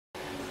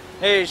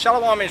Hey,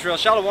 Shalom Israel,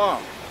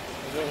 Shalom.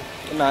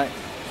 Good night.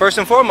 First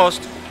and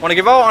foremost, I want to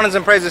give all honors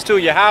and praises to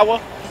Yahweh,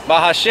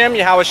 Bahashem,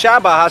 Yahweh Shai,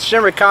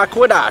 Bahashem, Rekah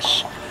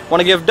Kodash. I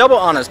want to give double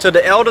honors to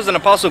the elders and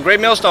apostles of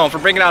Great Millstone for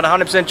bringing out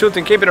 100% truth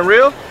and keeping it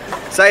real.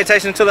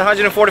 Salutations to the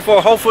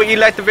 144 hopeful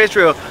elect of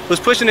Israel who's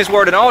pushing this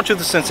word in all truth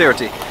and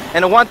sincerity.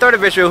 And the 1/3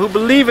 of Israel who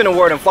believe in the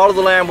word and follow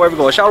the Lamb wherever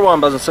we go. Shalom,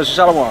 brothers and sisters,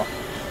 Shalom.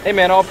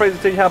 Amen. All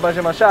praises to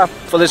Yahweh Shai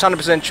for this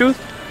 100% truth.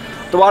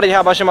 The Wadi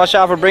Yahweh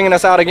Shai for bringing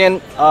us out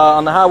again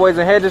on the highways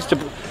and hedges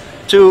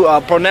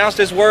to pronounce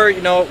this word,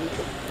 you know,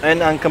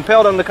 and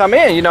compel them to come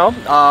in, you know.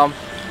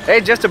 Hey,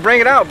 just to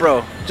bring it out,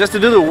 bro. Just to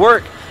do the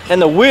work and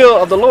the will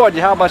of the Lord,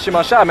 Yahweh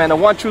Shai, man, the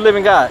one true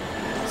living God.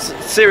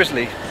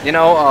 Seriously, you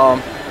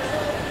know.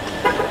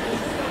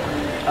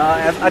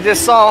 I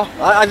just saw.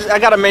 I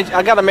gotta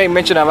make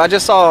mention of it. I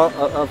just saw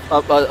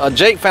a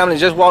Jake family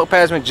just walk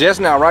past me just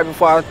now, right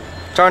before I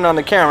turned on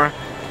the camera.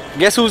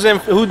 Guess who's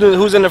in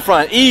the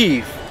front?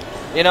 Eve.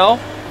 You know.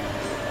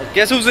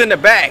 Guess who's in the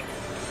back?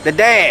 The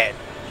dad.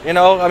 You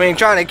know. I mean,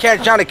 trying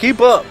to keep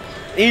up.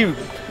 Eve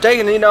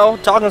taking, you know,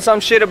 talking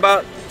some shit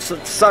about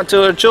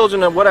to her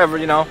children or whatever,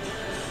 you know.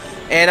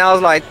 And I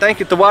was like, thank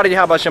you to Wadi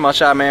Yahweh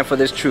Shai, man, for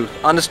this truth.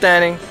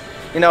 Understanding,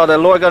 you know, the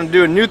Lord gonna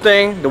do a new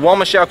thing. The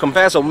woman shall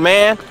compass a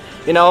man.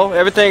 You know,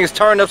 everything is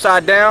turned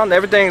upside down.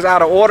 Everything's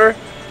out of order.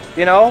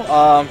 You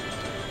know,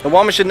 the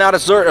woman should not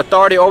exert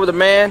authority over the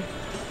man.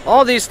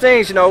 All these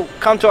things, you know,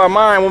 come to our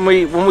mind when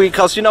we,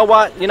 cause you know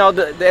what, you know,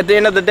 at the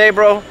end of the day,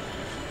 bro,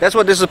 that's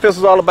what this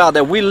epistle is all about.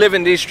 That we live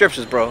in these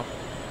scriptures, bro.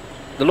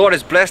 The Lord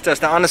has blessed us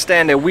to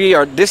understand that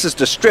this is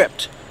the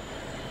script,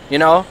 you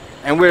know,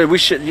 and we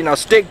should, you know,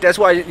 stick. That's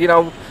why, you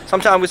know,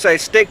 sometimes we say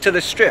stick to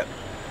the script.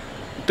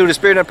 Through the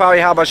spirit and power of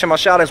Yahweh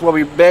Shai, that's what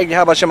we beg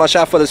Yahweh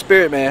Shai for the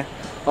spirit, man.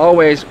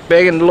 Always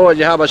begging the Lord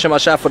Yahweh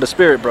Shai for the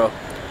spirit, bro.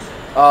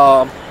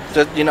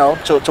 You know,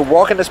 to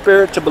walk in the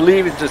spirit, to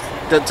believe,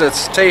 to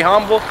stay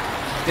humble,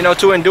 you know,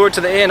 to endure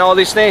to the end. All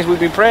these things we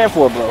be praying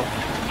for, bro.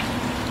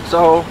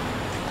 So,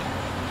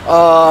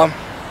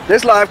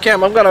 this live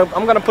camp, I'm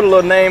gonna put a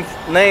little name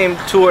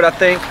to it.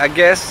 I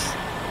guess.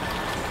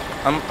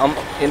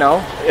 You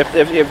know,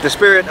 if the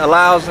spirit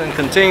allows and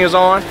continues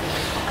on,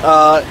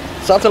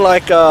 something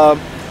like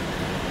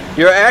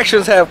your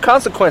actions have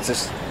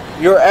consequences.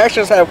 Your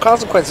actions have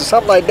consequences,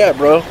 something like that,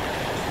 bro.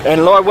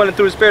 And Lord willing,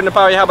 through the spirit and the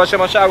power of Yahweh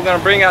Shai, we're gonna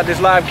bring out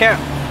this live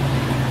camp.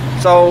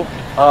 So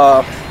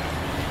I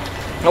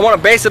want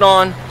to base it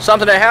on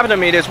something that happened to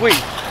me this week.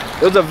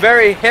 It was a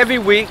very heavy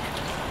week.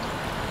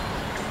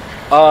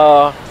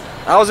 I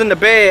was in the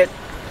bed,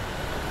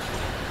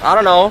 I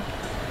don't know,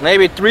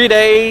 maybe 3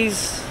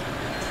 days.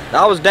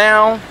 I was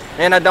down,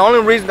 and the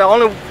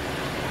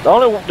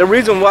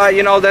reason why,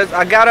 you know, that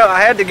I got up, I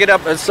had to get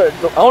up. I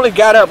only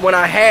got up when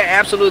I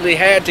absolutely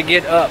had to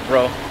get up,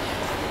 bro.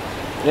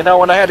 You know,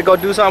 when I had to go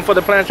do something for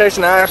the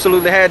plantation, I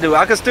absolutely had to.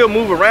 I could still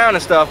move around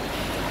and stuff.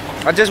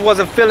 I just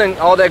wasn't feeling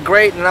all that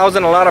great, and I was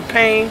in a lot of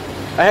pain.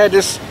 I had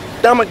this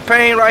stomach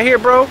pain right here,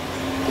 bro.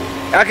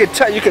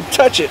 You could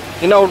touch it.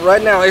 You know,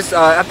 right now it's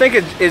I think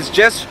it's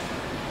just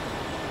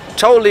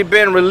totally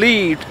been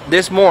relieved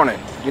this morning.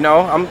 You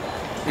know,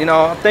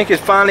 I think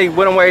it's finally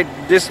went away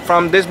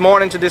from this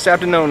morning to this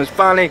afternoon. It's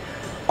finally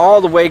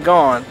all the way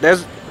gone.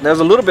 There's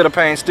a little bit of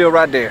pain still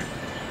right there.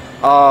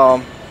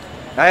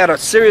 I had a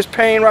serious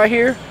pain right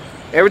here.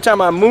 Every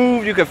time I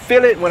moved, you could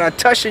feel it. When I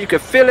touched it, you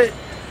could feel it.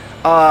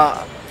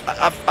 It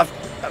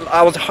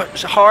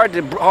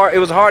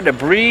was hard to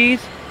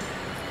breathe.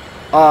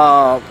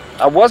 I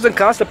wasn't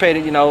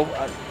constipated, you know.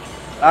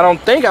 I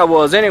don't think I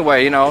was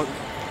anyway, you know.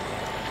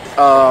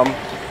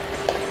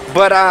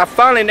 But I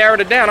finally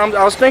narrowed it down.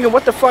 I was thinking,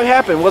 what the fuck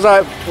happened?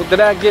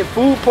 Did I get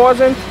food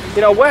poisoned?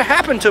 You know, what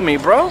happened to me,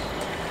 bro?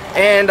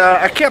 And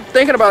I kept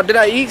thinking about, did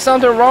I eat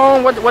something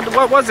wrong?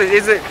 What was it?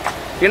 Is it,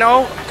 you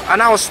know?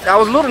 And I was a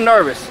little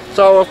nervous.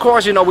 So of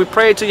course, you know, we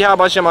prayed to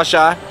Yahweh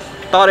Shai.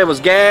 Thought it was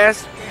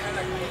gas.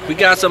 We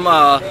got some,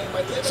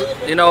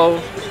 you know,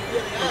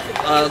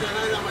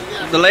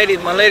 my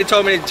lady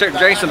told me to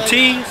drink some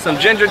tea, some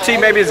ginger tea.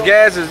 Maybe it's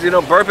gas, you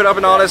know, burp it up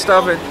and all that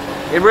stuff. And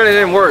it really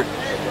didn't work.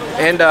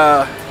 And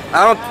I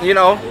don't, you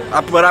know,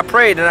 but I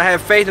prayed and I had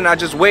faith and I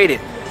just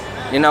waited,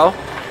 you know.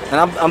 And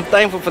I'm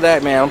thankful for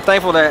that, man. I'm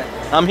thankful that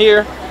I'm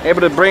here,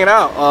 able to bring it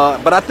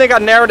out. But I think I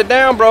narrowed it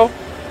down, bro.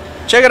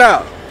 Check it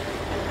out.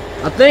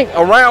 I think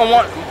around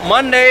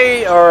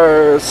Monday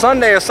or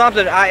Sunday or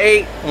something, I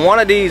ate one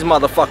of these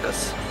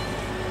motherfuckers.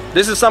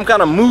 This is some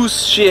kind of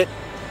moose shit,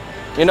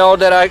 you know,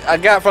 that I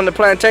got from the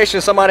plantation.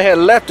 Somebody had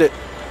left it.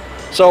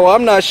 So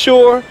I'm not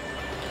sure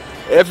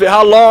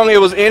how long it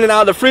was in and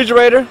out of the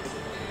refrigerator.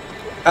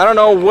 I don't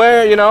know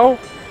where, you know.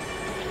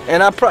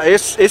 And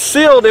it's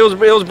sealed. It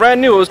was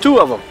brand new. It was 2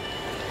 of them.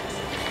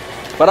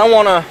 But I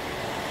want to,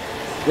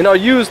 you know,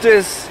 use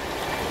this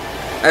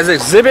as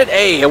Exhibit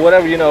A or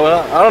whatever, you know.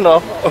 I don't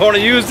know. I want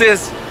to use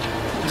this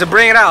to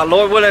bring it out.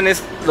 Lord willing, this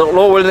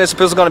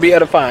episode is going to be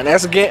edifying.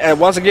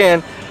 Once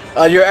again,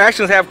 your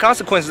actions have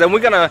consequences, and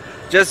we're going to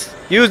just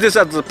use this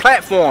as a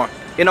platform,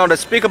 you know, to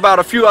speak about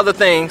a few other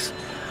things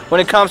when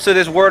it comes to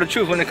this word of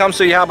truth, when it comes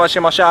to Yahweh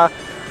Shai,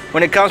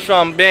 when it comes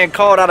from being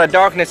called out of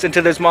darkness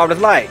into this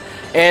marvelous light.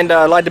 And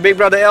like the big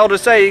brother elder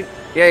say,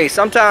 hey,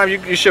 sometimes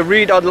you should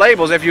read the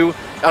labels if you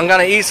are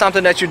gonna eat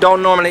something that you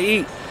don't normally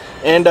eat.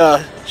 And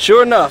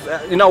sure enough,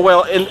 you know,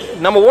 well,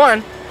 number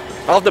one,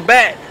 off the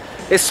bat,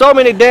 it's so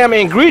many damn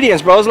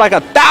ingredients, bro. It's like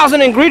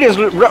 1,000 ingredients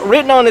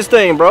written on this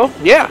thing, bro.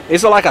 Yeah,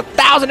 it's like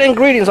 1,000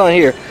 ingredients on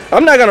here.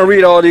 I'm not gonna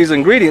read all these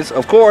ingredients,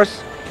 of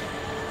course.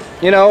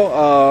 You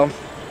know,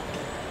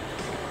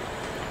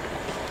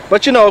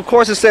 but you know, of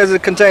course, it says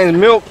it contains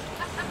milk,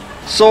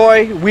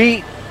 soy,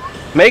 wheat,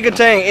 may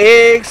contain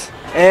eggs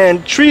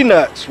and tree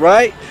nuts,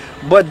 right?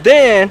 But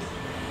then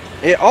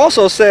it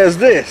also says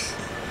this.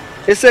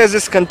 It says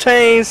this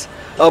contains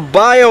a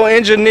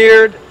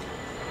bioengineered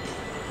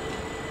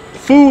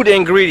food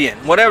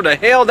ingredient, whatever the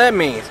hell that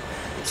means.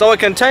 So it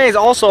contains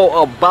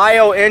also a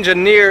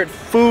bioengineered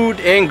food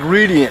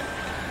ingredient.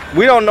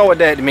 We don't know what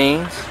that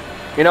means,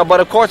 you know, but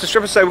of course the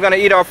scriptures say we're going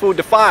to eat our food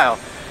defiled,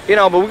 you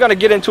know, but we're going to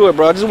get into it,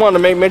 bro. I just wanted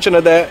to make mention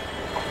of that.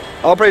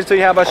 All praise to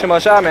you, how about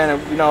Shemashah,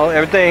 man? You know,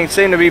 everything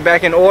seemed to be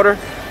back in order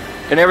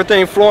and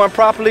everything flowing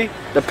properly.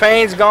 The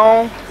pain's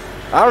gone.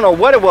 I don't know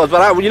what it was,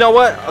 but you know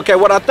what? Okay,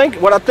 what I think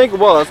it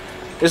was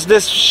is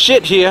this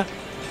shit here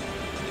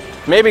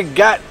maybe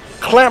got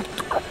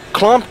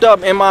clumped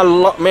up in my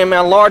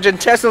large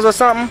intestines or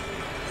something,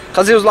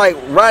 cause it was like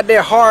right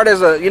there hard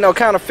as a, you know,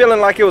 kind of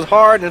feeling like it was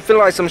hard and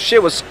feeling like some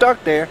shit was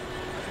stuck there.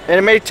 And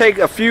it may take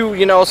a few,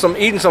 you know,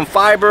 eating some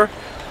fiber,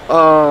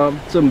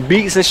 some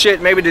beets and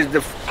shit, maybe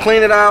to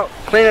clean it out,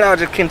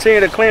 just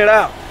continue to clean it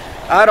out.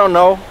 I don't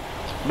know,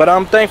 but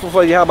I'm thankful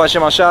for you, how about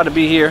Shemashah, to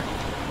be here,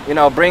 you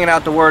know, bringing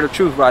out the word of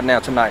truth right now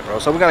tonight, bro.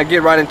 So we're gonna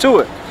get right into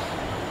it.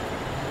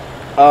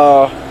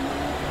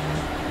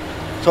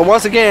 So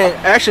once again,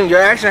 your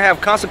action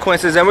have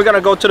consequences, and we're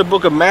gonna go to the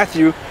book of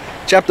Matthew,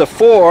 chapter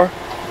 4.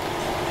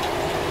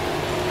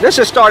 Let's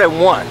just start at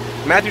 1.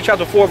 Matthew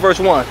chapter 4, verse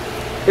 1.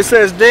 It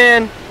says,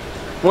 then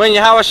when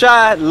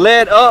Yahushua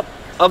led up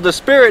of the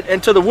Spirit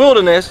into the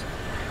wilderness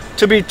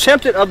to be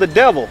tempted of the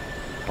devil,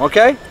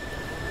 okay?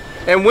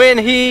 And when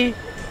he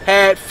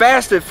had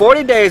fasted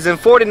 40 days and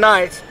 40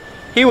 nights,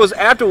 he was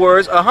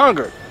afterwards a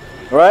hungered,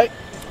 right?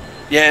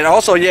 Yeah, and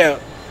also, yeah,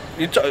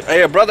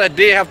 hey, a brother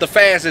did have to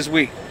fast this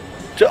week.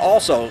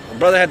 Also, a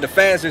brother had to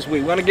fast this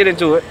week. We're gonna get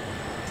into it.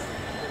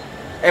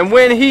 And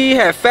when he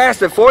had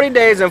fasted 40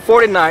 days and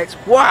 40 nights,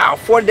 wow,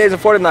 40 days and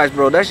 40 nights,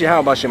 bro, that's how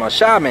about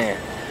Shemashah, man.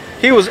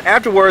 He was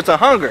afterwards a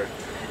hungered.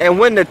 And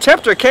when the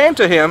tempter came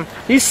to him,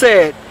 he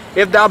said,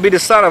 if thou be the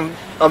son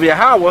of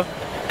Yahweh,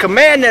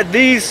 command that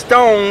these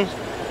stones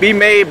be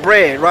made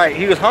bread, right?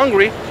 He was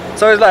hungry,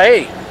 so he's like,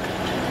 hey,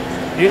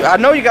 I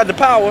know you got the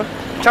power,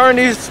 turn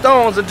these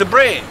stones into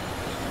bread.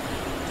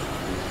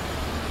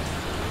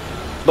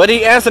 But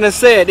he answered and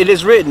said, it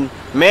is written,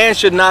 man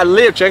should not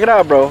live, check it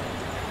out, bro,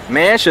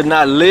 man should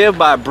not live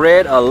by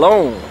bread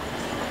alone,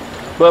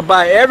 but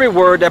by every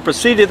word that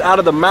proceedeth out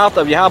of the mouth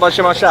of Yahweh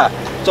Shemashah.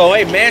 So,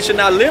 hey, man should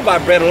not live by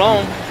bread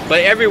alone, but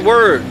every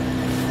word,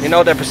 you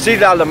know, that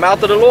proceeded out of the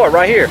mouth of the Lord,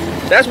 right here.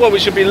 That's what we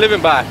should be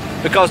living by,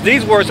 because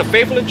these words are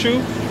faithful and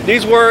true.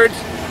 These words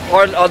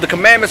are the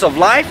commandments of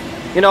life,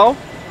 you know.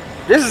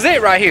 This is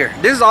it right here.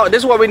 This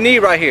is what we need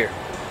right here,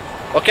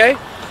 okay,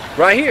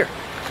 right here.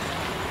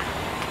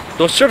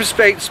 The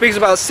scripture speaks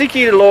about seek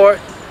ye the Lord,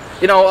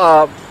 you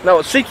know,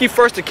 no, seek ye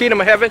first the kingdom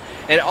of heaven,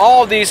 and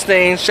all these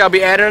things shall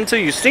be added unto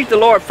you. Seek the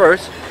Lord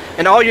first,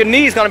 and all your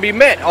needs going to be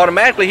met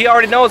automatically. He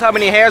already knows how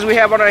many hairs we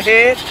have on our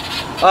head.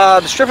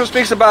 The scripture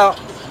speaks about,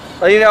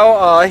 you know,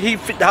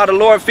 how the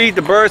Lord feeds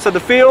the birds of the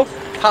field.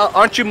 How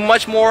aren't you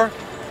much more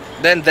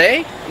than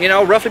they? You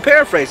know, roughly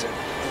paraphrasing.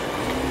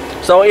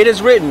 So it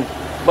is written.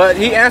 But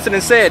he answered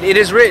and said, it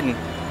is written,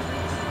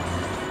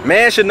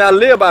 man should not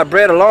live by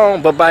bread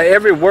alone, but by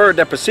every word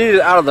that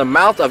proceeded out of the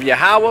mouth of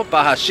Yahweh,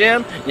 by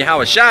Hashem,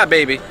 Yahushua,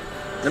 baby.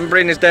 Let me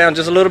bring this down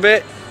just a little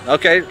bit.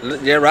 Okay,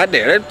 yeah, right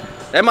there.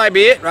 That might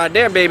be it right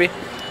there, baby.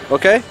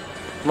 Okay,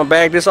 I'm gonna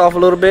bag this off a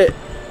little bit.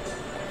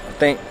 I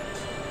think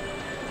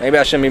maybe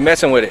I shouldn't be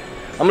messing with it.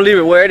 I'm gonna leave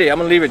it where it is. I'm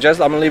gonna leave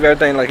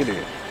everything like it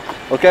is.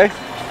 Okay.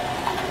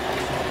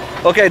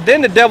 Okay,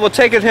 then the devil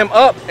taketh him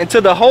up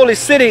into the holy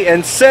city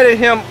and setteth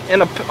him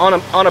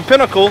on a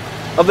pinnacle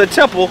of the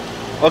temple,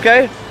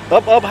 okay,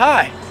 up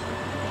high.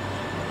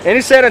 And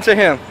he said unto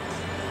him,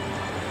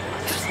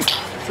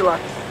 I'm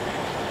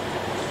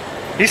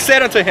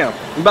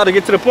about to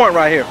get to the point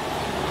right here.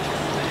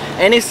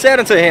 And he said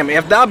unto him,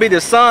 if thou be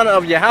the son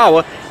of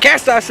Yahweh,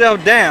 cast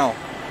thyself down,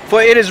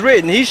 for it is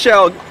written, he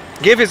shall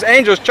give his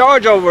angels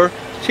charge over,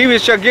 he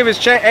shall give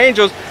his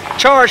angels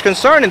charge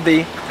concerning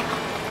thee,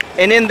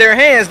 and in their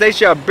hands they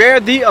shall bear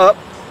thee up,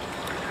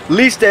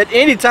 lest at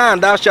any time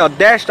thou shalt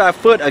dash thy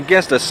foot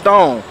against a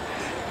stone.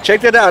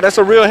 Check that out. That's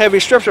a real heavy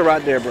scripture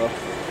right there, bro.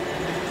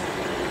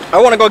 I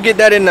want to go get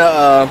that in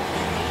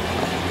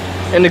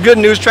the Good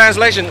News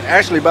translation,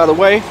 actually, by the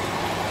way.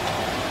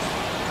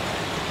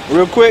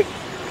 Real quick.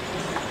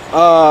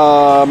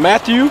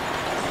 Matthew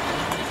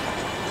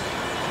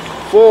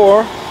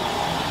 4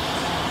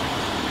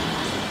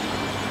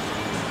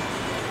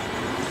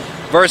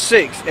 verse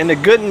 6 in the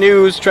Good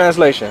News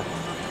translation.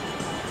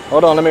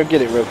 Hold on, let me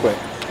get it real quick.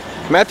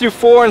 Matthew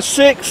 4 and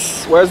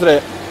 6. Where's it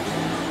at?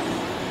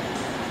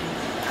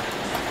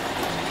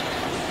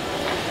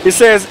 It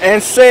says,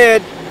 and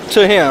said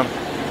to him,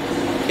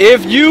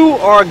 if you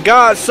are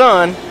God's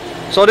son,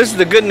 so this is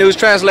the Good News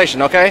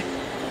translation, okay?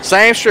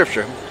 Same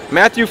scripture,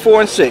 Matthew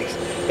 4 and 6.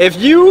 If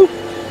you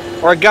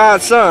are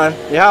God's son,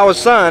 Yahweh's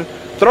son,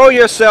 throw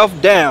yourself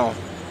down.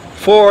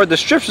 For the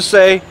scriptures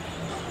say,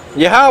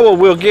 Yahweh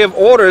will give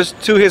orders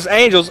to his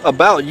angels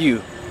about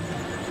you.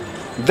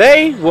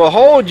 They will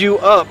hold you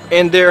up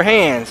in their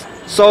hands,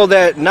 so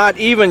that not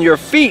even your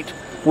feet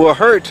will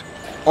hurt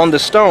on the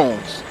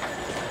stones.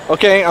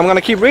 Okay, I'm going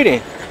to keep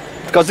reading,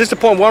 because this is the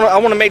point. I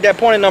want to make that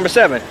point in number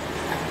 7.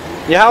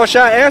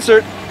 Yahushua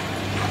answered,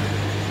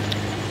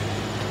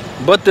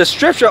 but the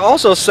scripture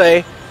also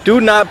say, do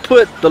not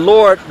put the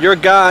Lord your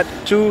God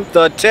to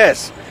the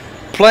test.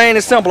 Plain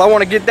and simple. I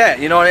want to get that.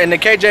 You know, in the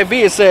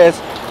KJV it says,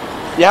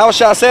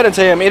 Yahushua said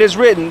unto him, it is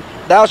written,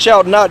 thou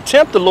shalt not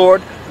tempt the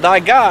Lord thy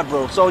God,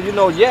 bro. So, you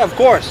know, yeah, of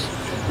course.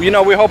 You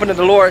know, we're hoping that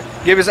the Lord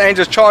give his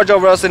angels charge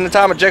over us in the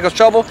time of Jacob's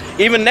trouble.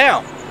 Even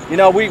now, you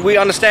know, we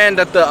understand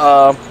that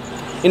the,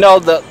 you know,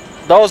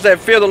 those that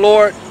fear the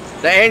Lord,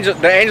 the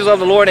angels of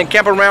the Lord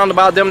encamp around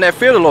about them that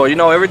fear the Lord. You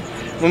know,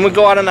 when we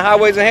go out on the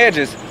highways and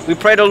hedges, we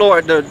pray the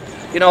Lord to,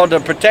 you know, to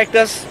protect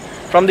us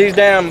from these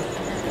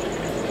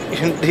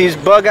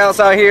bug outs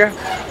out here,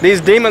 these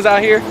demons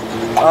out here,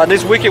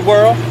 this wicked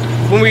world.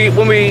 When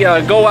we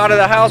go out of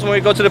the house, when we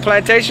go to the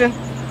plantation,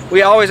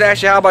 we always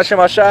ask Yahweh Shem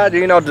Hashai,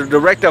 you know, to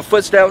direct our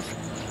footsteps,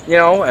 you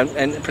know,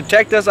 and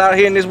protect us out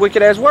here in this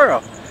wicked ass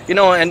world, you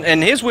know,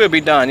 and his will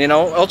be done, you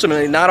know,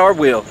 ultimately, not our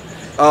will.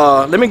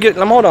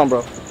 Hold on,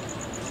 bro.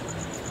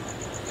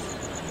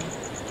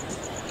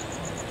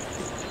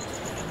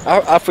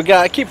 I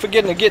forgot. I keep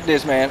forgetting to get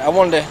this, man.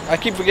 I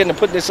keep forgetting to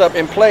put this up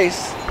in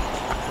place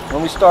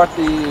when we start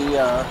the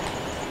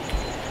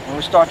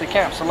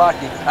camp.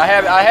 Salaki.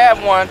 I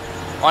have one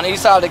on the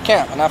east side of the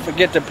camp, and I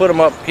forget to put them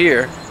up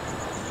here.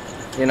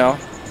 You know.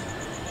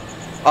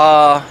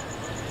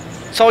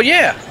 So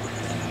yeah,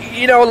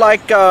 you know,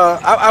 like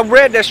I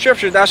read that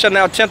scripture, thou shalt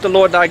not tempt the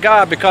Lord thy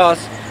God, because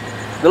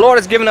the Lord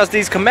has given us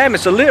these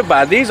commandments to live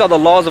by. These are the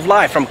laws of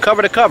life from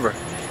cover to cover.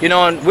 You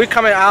know, and we're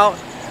coming out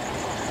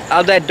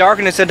of that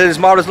darkness into this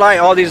marvelous light,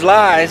 all these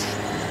lies.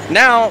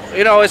 Now,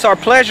 you know, it's our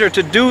pleasure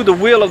to do the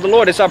will of the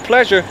Lord. It's our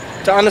pleasure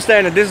to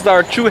understand that this is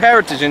our true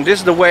heritage and this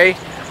is the way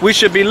we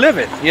should be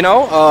living. You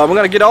know, we're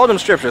going to get all them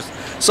scriptures.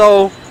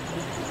 So,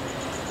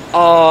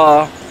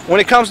 when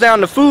it comes down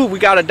to food, we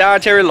got a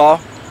dietary law.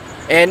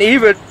 And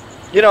even,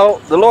 you know,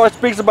 the Lord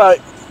speaks about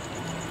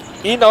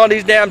eating all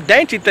these damn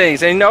dainty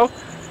things. And, you know,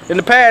 in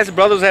the past,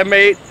 brothers have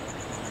made...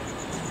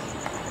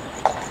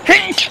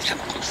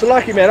 It's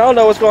lucky, man. I don't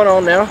know what's going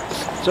on now.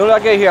 As soon as I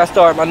get here,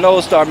 my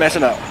nose start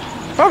messing up.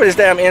 Probably this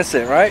damn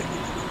incense, right?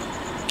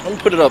 Let me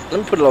put it up. Let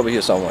me put it over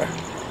here somewhere.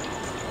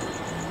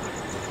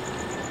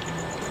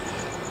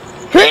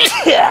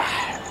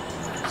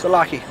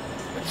 Salaki.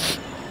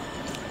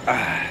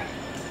 I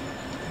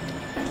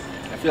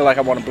feel like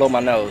I want to blow my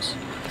nose.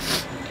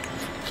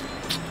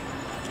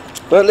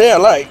 But yeah,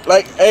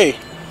 like, hey,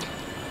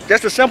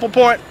 just a simple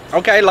point.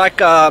 Okay, like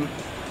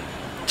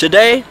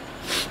today,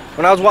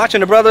 when I was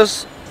watching the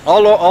brothers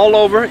all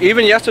over,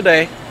 even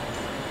yesterday,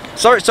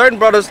 certain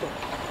brothers,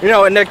 you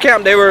know, in their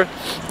camp, it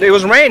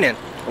was raining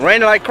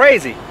like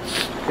crazy.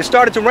 It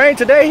started to rain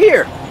today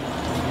here.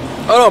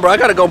 Hold on, bro. I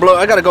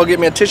gotta go get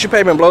me a tissue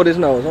paper and blow this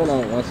nose. Hold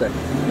on one second.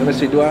 Let me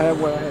see. Do I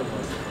have what I have?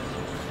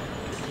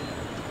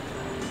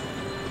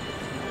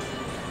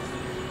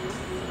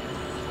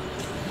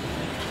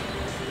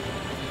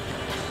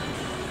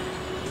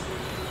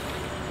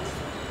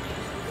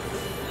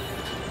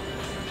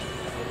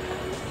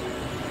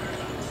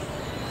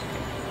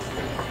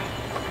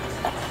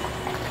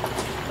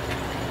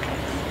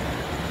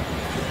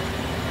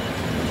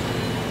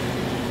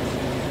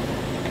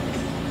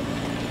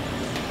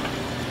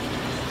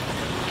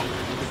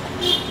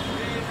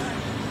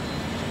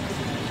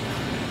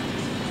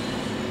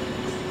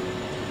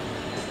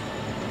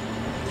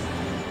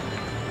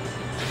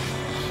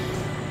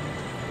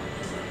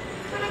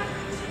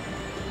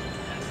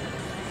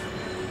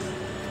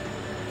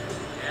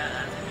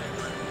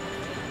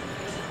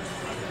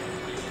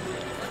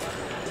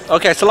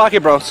 Okay, Salaki,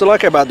 bro.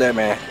 Salaki about that,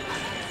 man.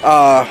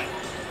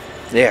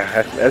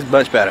 Yeah, that's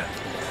much better.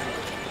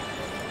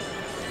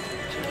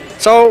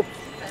 So,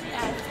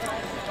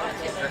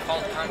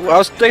 I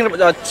was thinking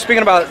about,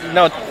 speaking about, you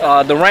know,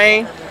 the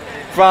rain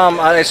from,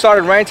 it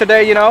started rain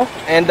today, you know,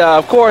 and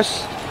of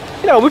course,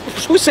 you know,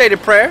 we say the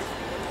prayer,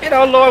 you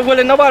know, Lord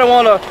willing, nobody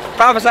want to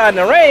prophesy in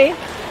the rain,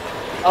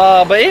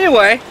 but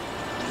anyway,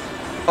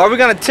 are we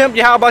going to tempt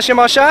Yahweh Shem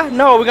Hashai?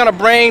 No, we're going to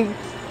bring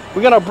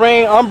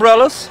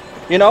umbrellas,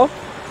 you know.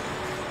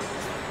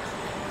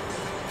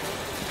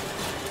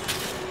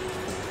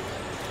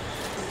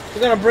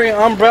 We're gonna bring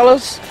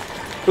umbrellas.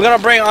 We're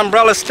gonna bring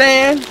umbrella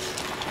stands.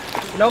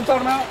 You know what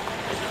I'm talking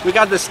about? We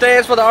got the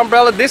stands for the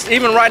umbrella. This,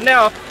 even right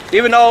now,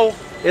 even though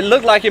it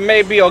looked like it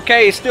may be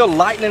okay, it's still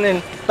lightning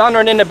and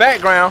thundering in the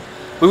background.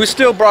 We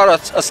still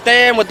brought a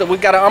stand with we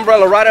got an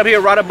umbrella right up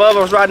here, right above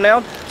us right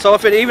now. So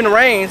if it even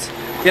rains,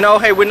 you know,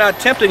 hey, we're not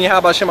tempting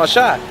Yahweh Shem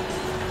Shai,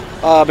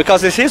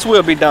 because it's His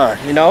will be done.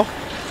 You know.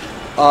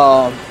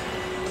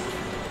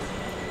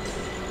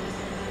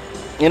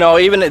 You know,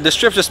 even the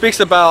scripture speaks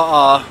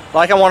about,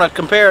 like I want to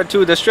compare it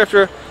to the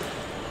scripture,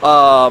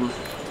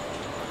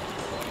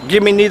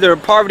 give me neither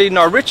poverty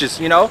nor riches,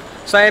 you know.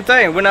 Same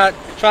thing. We're not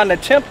trying to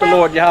tempt the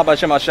Lord Yahweh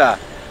Shem Shai,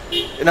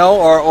 you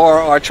know,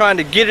 or trying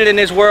to get it in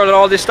this world and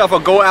all this stuff, or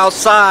go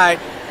outside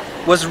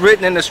what's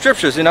written in the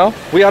scriptures, you know.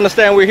 We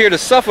understand we're here to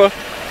suffer,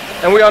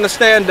 and we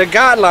understand the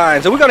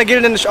guidelines, and we're going to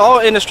get it all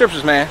in the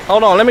scriptures, man.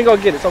 Hold on, let me go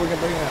get it so we can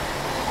bring it out.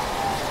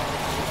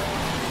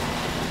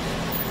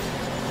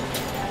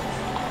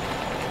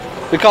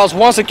 Because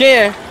once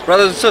again,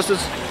 brothers and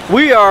sisters,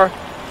 we are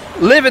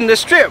living the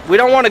strip. We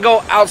don't want to go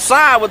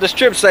outside what the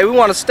strip say. We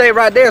want to stay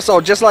right there. So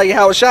just like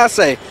Yahweh Shai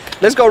say,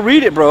 let's go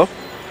read it, bro.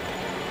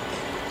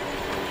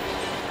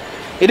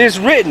 It is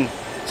written.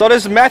 So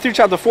this is Matthew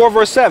chapter 4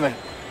 verse 7.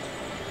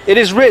 It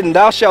is written,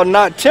 thou shalt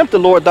not tempt the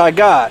Lord thy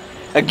God.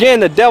 Again,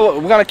 the devil,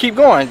 we're going to keep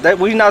going. That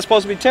we're not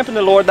supposed to be tempting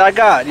the Lord thy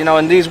God, you know,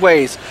 in these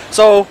ways.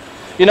 So,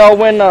 you know,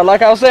 when,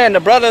 like I was saying,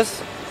 the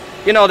brothers,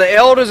 you know, the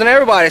elders and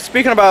everybody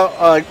speaking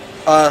about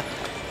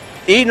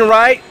eating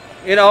right,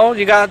 you know,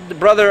 you got the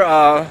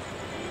brother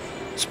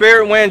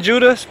Spirit Wind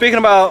Judah speaking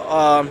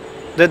about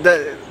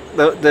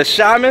the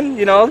shaman,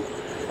 you know,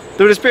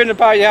 through the spirit and the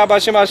power of Yahweh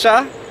Shem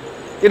Shai.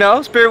 You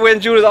know, Spirit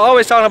Wind Judah is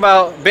always talking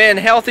about being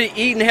healthy,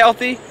 eating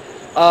healthy.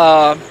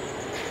 The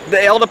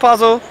elder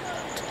apostle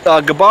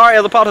Gabar,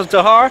 elder apostle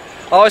Tahar,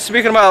 always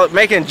speaking about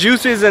making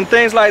juices and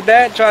things like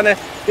that, trying to,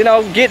 you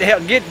know,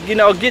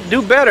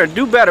 do better.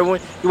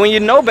 When you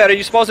know better,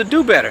 you're supposed to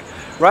do better,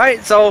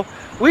 right? So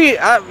we,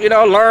 you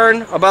know,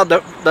 learn about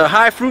the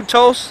high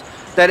fructose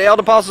that the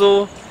elder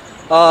apostle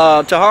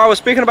Tahar was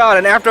speaking about,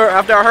 and after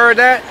I heard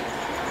that,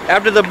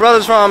 after the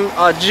brothers from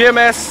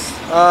GMS,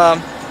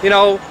 you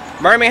know,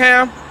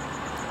 Birmingham,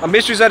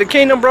 Mysteries of the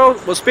Kingdom, bro,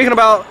 was speaking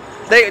about,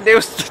 they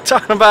was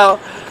talking about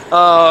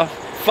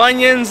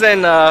Funyuns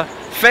and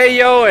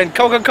Fayo and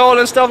Coca-Cola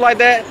and stuff like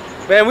that.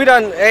 Man, we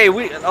done, hey,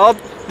 we all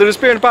through the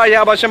spirit and power of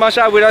Yahweh Shem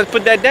Shai, we done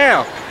put that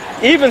down.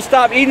 Even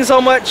stopped eating so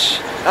much.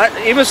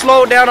 Even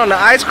slowed down on the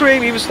ice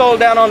cream. Even slowed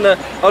down on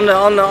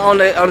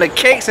the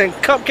cakes and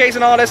cupcakes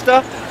and all that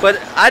stuff.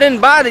 But I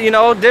didn't buy the, you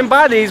know, didn't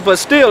buy these. But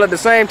still, at the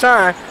same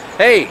time,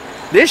 hey,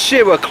 this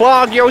shit will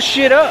clog your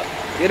shit up,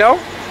 you know.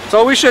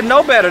 So we should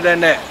know better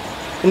than that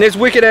in this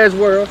wicked ass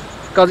world.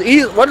 Cause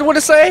what did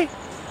it say?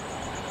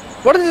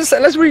 What does it say?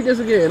 Let's read this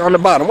again on the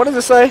bottom. What does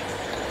it say?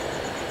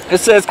 It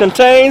says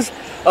contains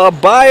a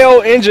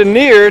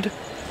bioengineered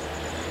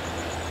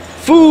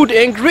food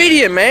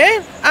ingredient,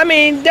 man. I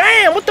mean,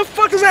 damn, what the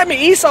fuck does that mean?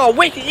 Esau,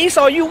 wicked.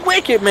 Esau, you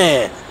wicked,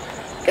 man.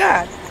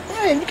 God,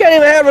 man, you can't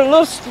even have a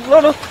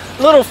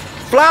little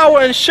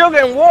flour and sugar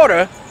and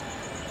water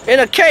in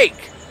a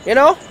cake, you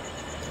know?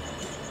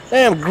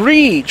 Damn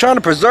greed, trying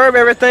to preserve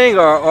everything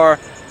or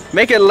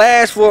make it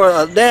last for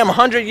a damn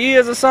 100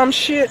 years or some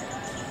shit.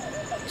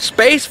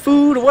 Space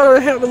food, what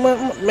the hell,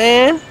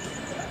 man?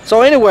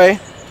 So anyway,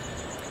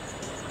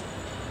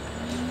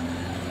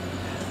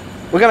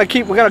 we're gonna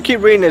keep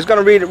reading it. It's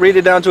gonna read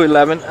it down to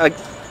 11.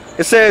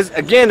 It says,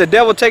 again, the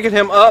devil taketh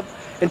him up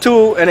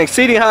into an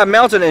exceeding high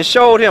mountain and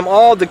showed him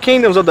all the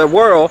kingdoms of the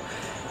world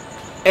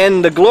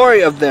and the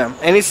glory of them.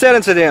 And he said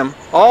unto them,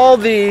 all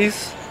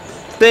these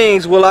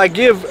things will I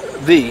give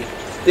thee,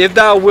 if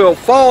thou wilt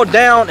fall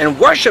down and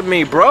worship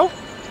me, bro.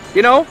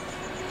 You know?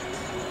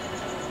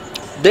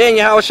 Then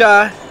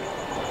Yahushua,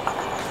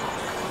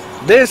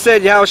 then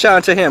said Yahushua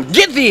unto him,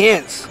 get thee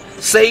hence,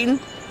 Satan,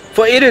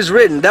 for it is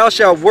written, thou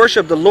shalt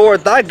worship the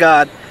Lord thy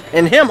God,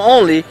 and him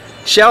only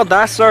shalt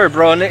thou serve,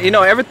 bro. And you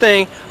know,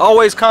 everything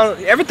always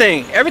comes,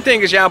 everything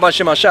is Yahweh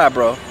Shem Shai,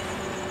 bro.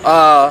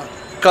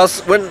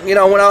 Cause when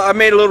I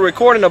made a little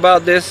recording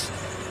about this,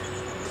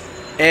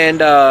 and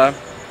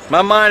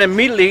my mind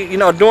immediately, you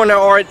know,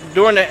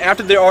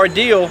 after the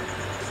ordeal,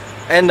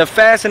 and the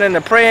fasting and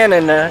the praying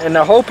and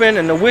the hoping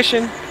and the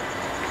wishing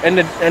and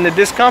the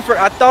discomfort,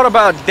 I thought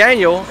about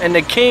Daniel and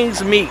the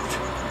king's meat.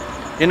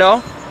 You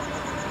know,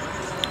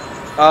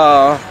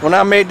 when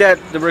I made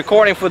the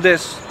recording for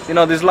this, you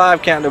know, this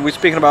live camp that we're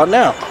speaking about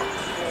now.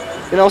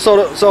 You know,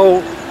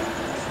 so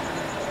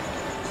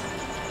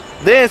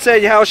then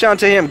said Yahushua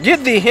unto him,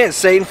 get thee hence,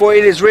 Satan, for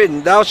it is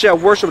written, thou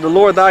shalt worship the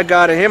Lord thy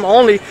God, and him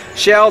only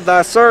shalt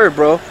thou serve,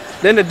 bro.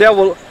 Then the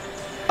devil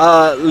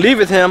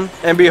leaveth him,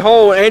 and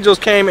behold, angels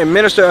came and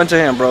ministered unto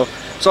him, bro.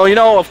 So, you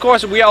know, of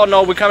course, we all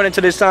know we're coming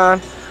into this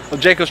time of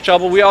Jacob's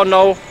trouble. We all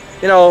know,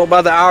 you know,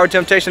 about the hour of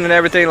temptation and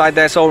everything like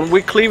that. So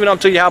we're cleaving up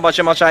to Yahweh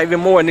Shem Shai even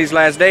more in these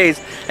last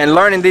days and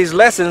learning these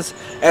lessons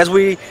as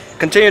we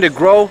continue to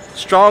grow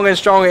stronger and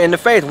stronger in the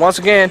faith. Once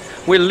again,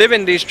 we're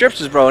living these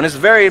scriptures, bro, and it's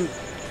very,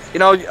 you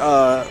know,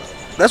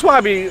 that's why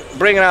I be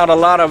bringing out a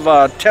lot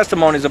of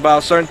testimonies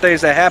about certain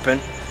things that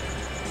happen,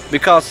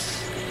 because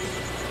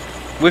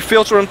we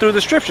filter them through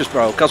the scriptures,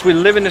 bro, because we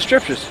live in the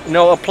scriptures, you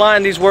know,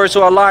 applying these words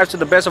to our lives to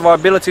the best of our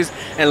abilities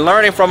and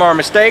learning from our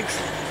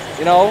mistakes,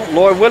 you know,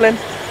 Lord willing.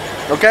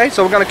 Okay,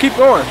 so we're going to keep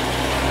going.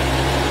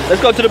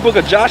 Let's go to the book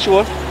of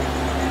Joshua.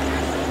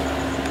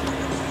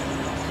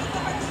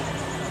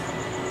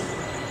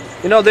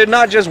 You know, they're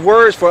not just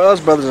words for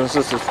us, brothers and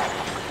sisters.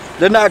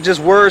 They're not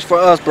just words for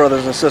us,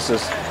 brothers and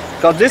sisters.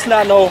 Because this is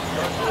not no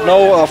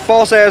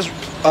false ass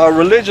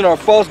religion or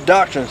false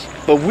doctrines.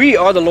 But we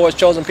are the Lord's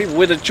chosen people.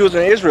 We're the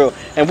children of Israel.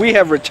 And we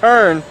have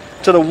returned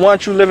to the one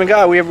true living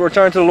God. We have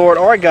returned to the Lord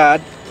our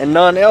God and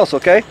none else,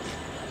 okay?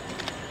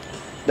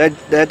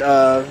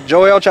 That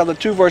Joel chapter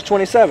 2 verse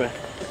 27.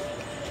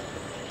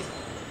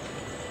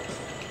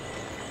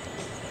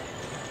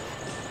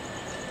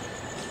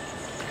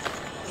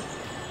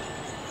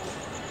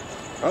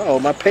 Uh-oh,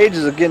 my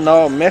pages are getting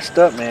all messed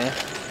up, man.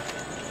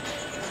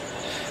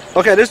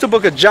 Okay, this is the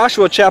book of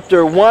Joshua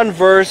chapter 1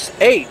 verse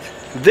 8.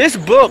 This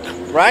book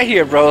right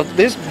here, bro,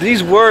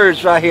 these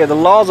words right here, the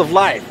laws of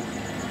life,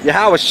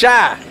 Yahweh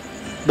Shai,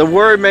 the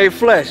word made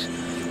flesh.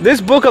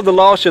 This book of the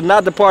law shall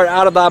not depart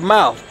out of thy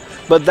mouth,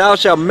 but thou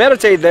shalt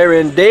meditate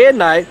therein day and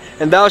night,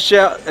 and thou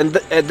shalt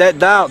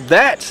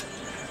that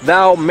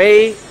thou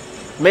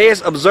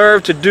mayest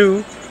observe to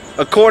do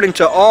according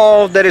to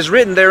all that is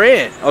written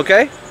therein.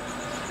 Okay?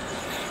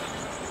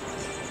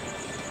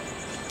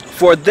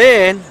 For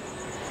then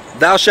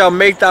thou shalt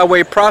make thy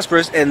way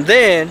prosperous, and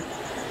then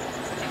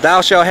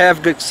thou shalt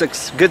have good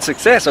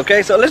success.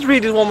 Okay, so let's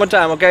read this one more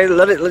time. Okay,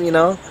 let's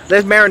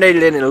marinate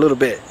it in it a little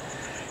bit.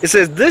 It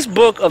says, this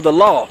book of the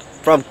law,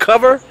 from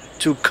cover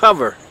to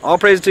cover, all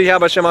praise to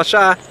Yahweh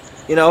Shemashah,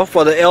 you know,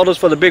 for the elders,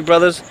 for the big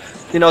brothers,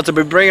 you know, to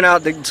be bringing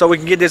out so we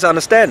can get this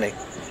understanding.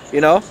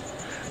 You know,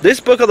 this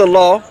book of the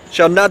law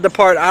shall not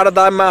depart out of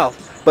thy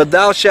mouth, but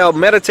thou shalt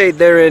meditate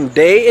therein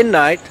day and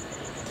night.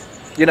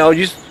 You know,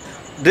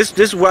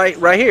 this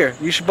right here,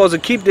 you're supposed to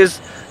keep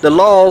the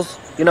laws,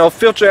 you know,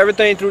 filter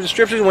everything through the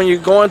scriptures when you're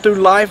going through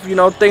life, you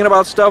know, thinking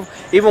about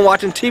stuff, even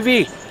watching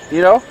TV,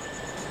 you know.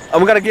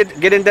 And we're gonna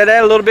get into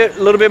that a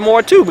little bit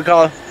more too,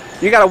 because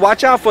you gotta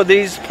watch out for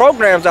these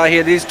programs out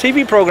here, these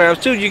TV programs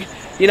too.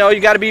 You know,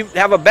 you gotta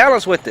have a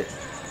balance with it,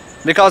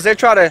 because they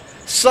try to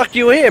suck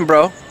you in,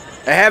 bro,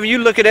 and have you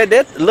looking at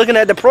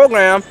the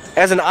program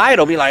as an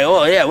idol. Be like,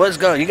 oh yeah, what's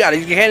going?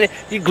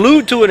 You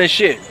glued to it and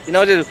shit. You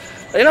know,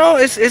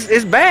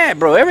 it's bad,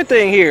 bro.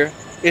 Everything here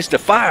is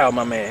defiled,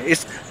 my man.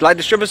 It's like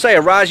the scripture say,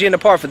 arise ye and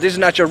depart, for this is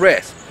not your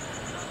rest.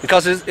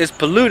 Because it's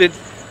polluted.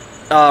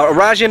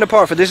 Arise ye and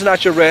depart, for this is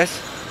not your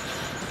rest.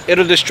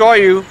 It'll destroy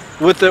you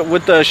with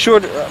the sure.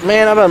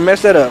 Man, I done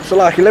messed that up.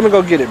 Salaki, let me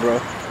go get it,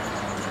 bro.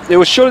 It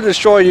will surely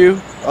destroy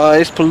you.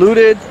 It's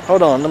polluted.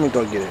 Hold on, let me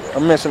go get it.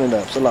 I'm messing it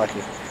up.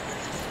 Salaki.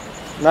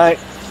 Night.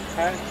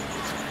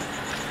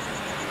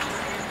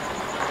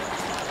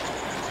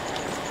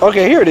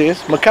 Okay, here it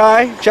is.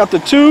 Micah chapter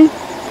 2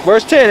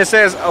 verse 10. It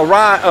says,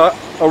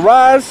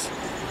 arise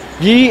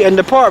ye and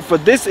depart, for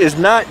this is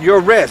not your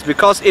rest,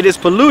 because it is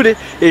polluted.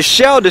 It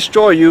shall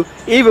destroy you,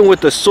 even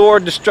with the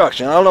sword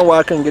destruction. I don't know why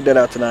I couldn't get that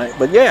out tonight,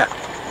 but yeah,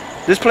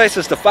 this place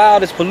is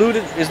defiled, it's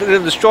polluted,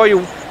 it'll destroy you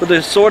with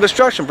the sword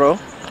destruction, bro.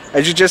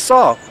 As you just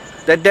saw,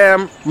 that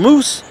damn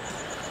moose,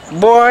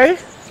 boy,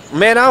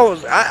 man,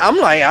 I'm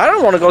like, I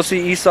don't want to go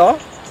see Esau.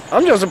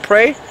 I'm just gonna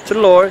pray to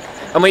the Lord.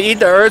 I'm gonna eat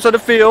the herbs of the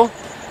field,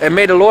 and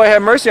may the Lord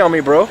have mercy on me,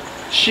 bro.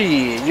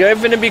 Shit, you ain't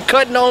finna be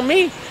cutting on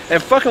me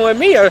and fucking with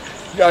me, or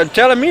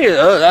telling me,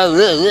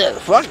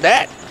 fuck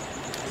that.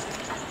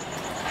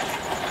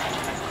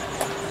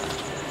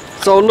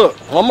 So look,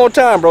 one more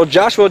time, bro.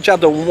 Joshua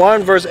chapter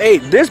 1 verse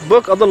 8. This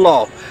book of the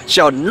law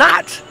shall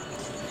not,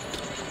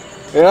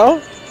 you know,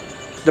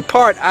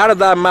 depart out of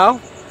thy mouth,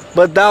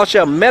 but thou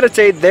shalt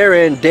meditate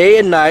therein day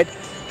and night,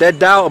 that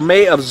thou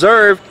may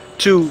observe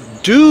to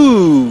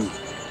do.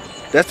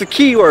 That's the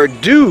key word,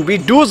 do. Be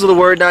doers of the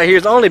word. Now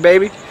here's only,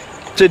 baby.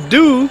 To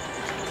do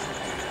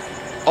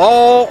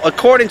all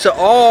according to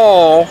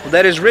all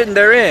that is written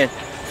therein.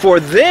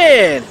 For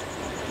then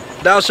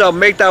thou shalt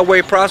make thy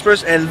way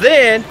prosperous, and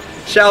then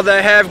shall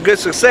thou have good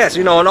success.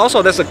 You know, and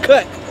also that's a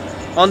cut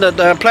on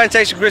the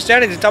plantation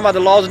Christianity, talking about the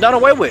laws are done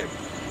away with.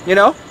 You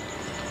know?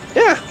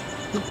 Yeah.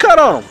 Cut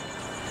on them.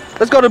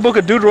 Let's go to the book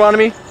of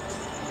Deuteronomy.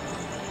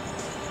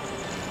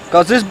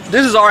 Because this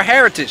is our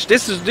heritage.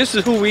 This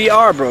is who we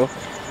are, bro.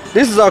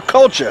 This is our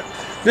culture.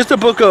 This is the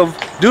book of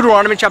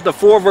Deuteronomy chapter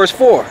 4 verse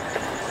 4.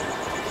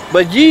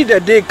 But ye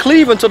that did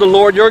cleave unto the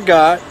Lord your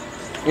God,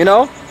 you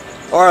know,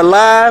 are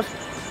alive,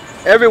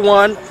 every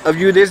one of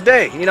you this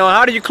day. You know,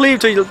 how do you cleave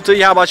to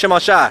Yahweh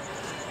Shemashah?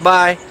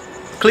 By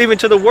cleaving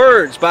to the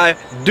words, by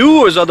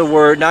doers of the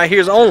word. Now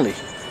here's only.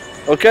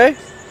 Okay?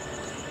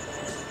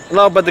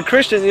 No, but the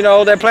Christian, you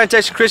know, that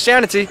plantation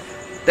Christianity,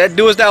 that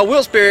doest thou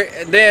will spirit,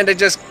 and then they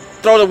just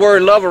throw the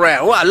word love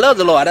around. Oh, I love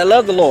the Lord. I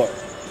love the Lord.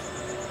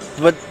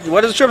 But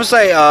what does the scripture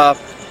say?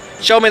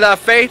 Show me thy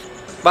faith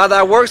by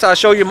thy works. I'll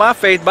show you my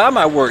faith by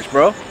my works,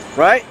 bro.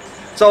 Right?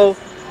 So,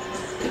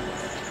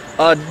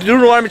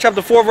 Deuteronomy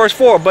chapter 4 verse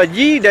 4. But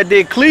ye that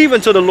did cleave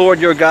unto the Lord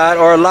your God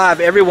are alive,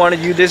 every one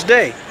of you this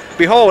day.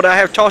 Behold, I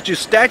have taught you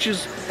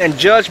statutes and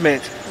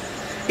judgments,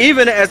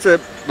 even as the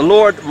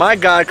Lord my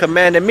God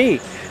commanded me,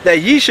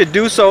 that ye should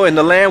do so in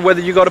the land whether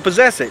you go to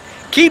possess it.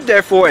 Keep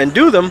therefore and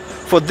do them,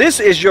 for this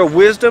is your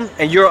wisdom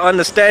and your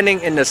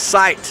understanding in the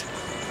sight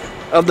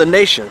of the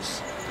nations,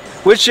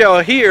 which shall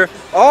hear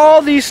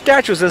all these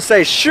statutes and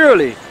say,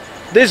 surely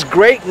this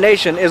great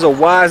nation is a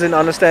wise and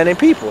understanding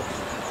people.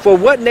 For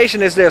what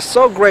nation is there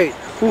so great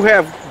who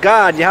have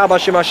God, Yahweh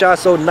Shemashah,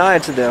 so nigh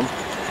to them,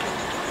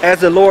 as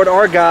the Lord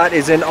our God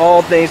is in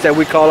all things that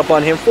we call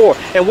upon him for?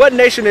 And what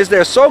nation is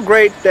there so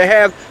great that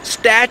have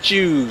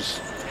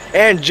statutes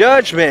and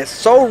judgments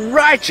so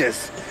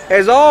righteous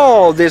as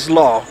all this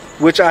law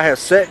which I have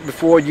set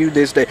before you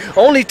this day?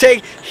 Only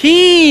take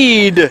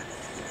heed.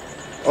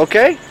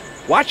 Okay?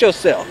 Watch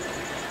yourself.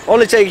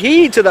 Only take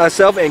heed to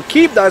thyself and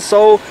keep thy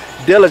soul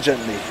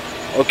diligently.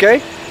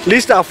 Okay?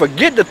 Lest thou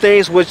forget the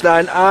things which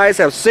thine eyes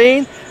have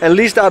seen, and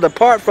lest thou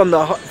depart from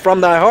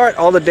thy heart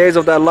all the days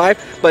of thy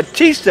life, but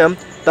teach them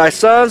thy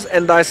sons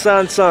and thy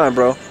son's son,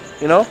 bro.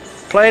 You know?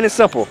 Plain and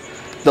simple.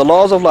 The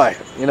laws of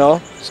life. You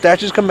know?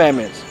 Statutes,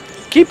 commandments.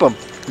 Keep them.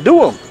 Do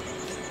them.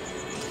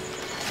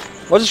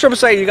 What's the scripture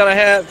say? You're going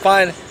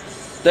to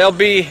there'll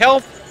be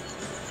health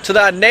to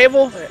thy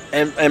navel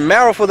and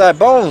marrow for thy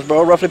bones,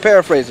 bro. Roughly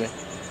paraphrasing.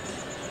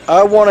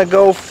 I want to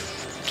go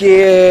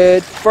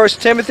get 1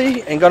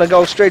 Timothy and going to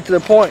go straight to the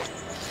point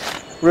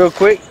real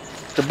quick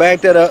to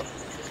back that up.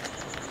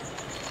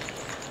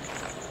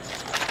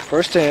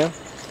 1 Tim.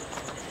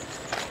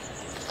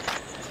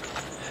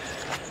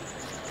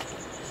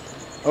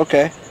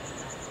 Okay.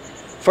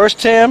 1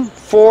 Tim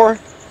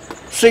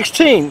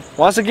 4:16.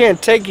 Once again,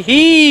 take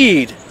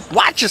heed.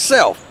 Watch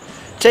yourself.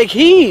 Take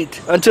heed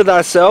unto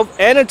thyself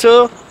and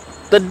unto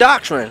the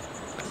doctrine,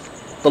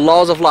 the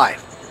laws of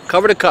life,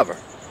 cover to cover.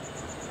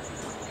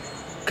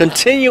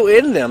 Continue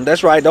in them.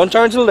 That's right. Don't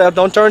turn to the left.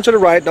 Don't turn to the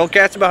right. Don't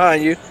cast it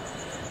behind you.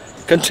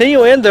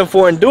 Continue in them,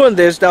 for in doing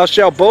this thou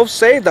shalt both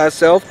save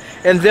thyself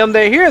and them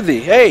that hear thee.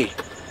 Hey,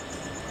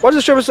 what does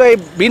the scripture say?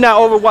 Be not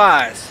over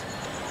wise.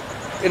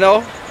 You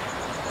know?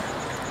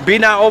 Be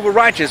not over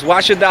righteous.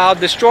 Why should thou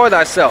destroy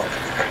thyself?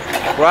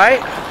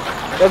 Right?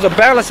 There's a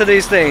balance of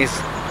these things.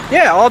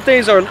 Yeah, all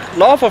things are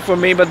lawful for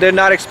me, but they're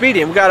not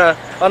expedient. We gotta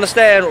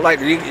understand, like,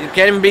 you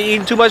can't even be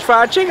eating too much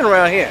fried chicken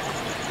around here.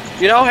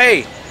 You know,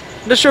 hey,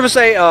 the scripture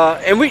say,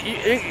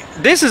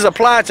 this is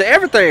applied to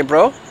everything,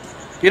 bro.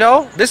 You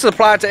know, this is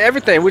applied to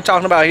everything we're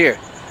talking about here,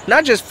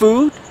 not just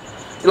food.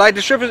 Like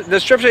the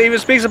scripture even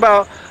speaks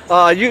about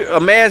a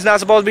man's not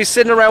supposed to be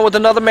sitting around with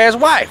another man's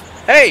wife.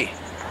 Hey,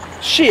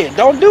 shit,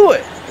 don't do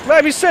it. You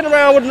might be sitting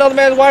around with another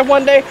man's wife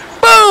one day,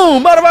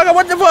 boom, motherfucker,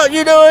 what the fuck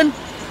you doing?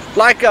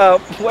 Like,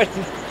 what?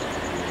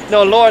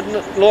 No, Lord,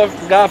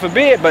 God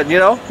forbid, but you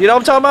know what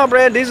I'm talking about,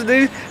 Brad? These are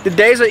the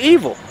days of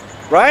evil,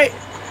 right?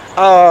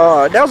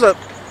 That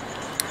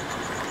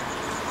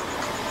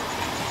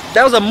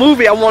was a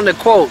movie I wanted to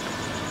quote.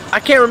 I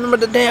can't remember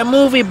the damn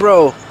movie,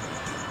 bro.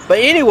 But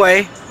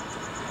anyway,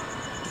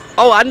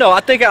 oh, I know.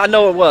 I think I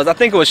know it was. I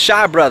think it was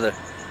Shy Brother.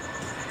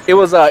 It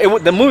was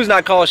the movie's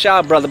not called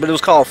Shy Brother, but it was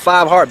called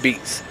 5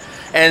 Heartbeats.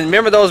 And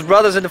remember those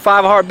brothers in the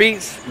 5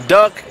 Heartbeats?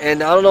 Duck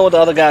and I don't know what the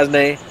other guy's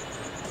name.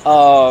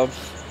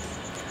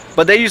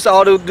 But they used to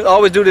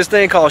always do this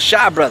thing called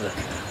Shy Brother.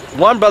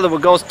 One brother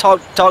would go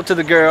talk to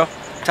the girl,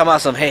 talking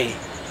about some, hey,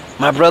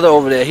 my brother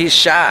over there, he's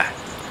shy,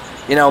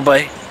 you know,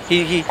 but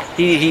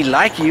he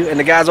like you, and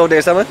the guy's over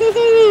there something,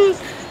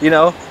 you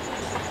know,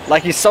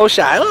 like he's so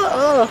shy,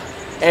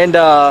 and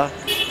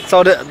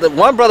so the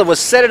one brother would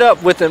set it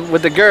up with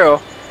the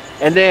girl,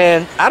 and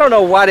then I don't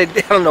know why they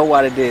did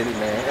it,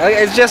 man.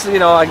 It's just, you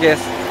know, I guess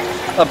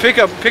a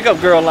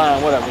pickup girl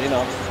line, whatever, you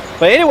know.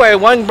 But anyway,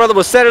 one brother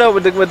would set it up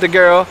with the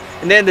girl,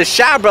 and then the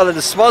shy brother,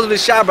 the supposedly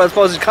shy brother,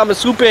 supposed to come and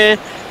swoop in,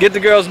 get the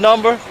girl's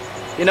number,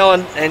 you know,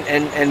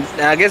 and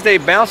I guess they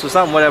bounced or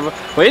something, whatever.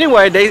 But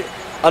anyway,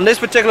 on this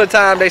particular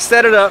time, they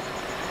set it up,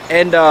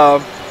 and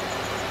the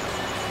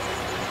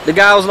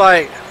guy was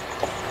like,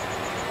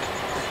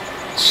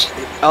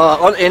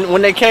 and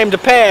when they came to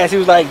pass, he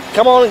was like,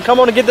 come on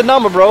and get the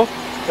number, bro.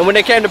 And when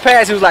they came to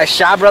pass, he was like,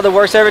 shy brother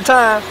works every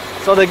time.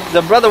 So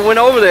the brother went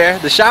over there,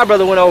 the shy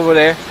brother went over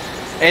there,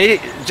 and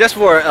he just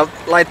for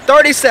like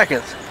 30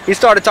 seconds, he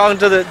started talking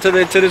to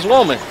this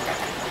woman,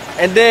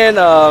 and then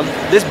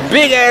this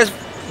big ass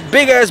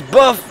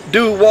buff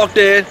dude walked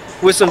in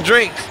with some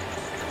drinks,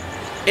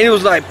 and he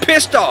was like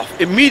pissed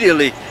off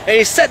immediately, and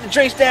he set the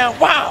drinks down.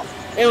 Wow!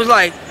 And it was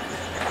like,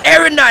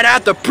 every night I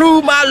have to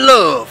prove my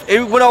love.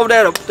 And he went over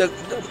there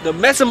to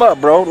mess him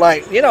up, bro.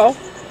 Like, you know,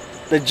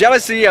 the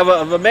jealousy of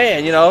a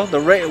man. You know,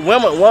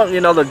 women, you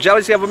know, the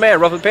jealousy of a man.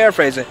 Roughly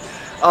paraphrasing.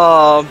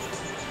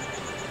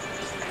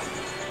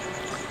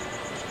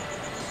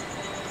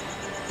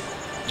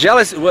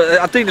 Jealousy,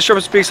 I think the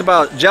scripture speaks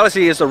about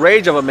jealousy is the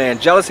rage of a man.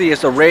 Jealousy is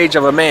the rage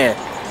of a man.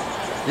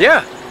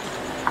 Yeah.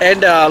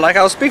 And like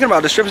I was speaking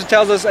about, the scripture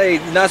tells us, hey,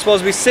 you're not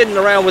supposed to be sitting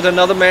around with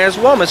another man's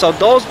woman. So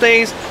those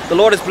things the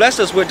Lord has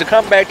blessed us with to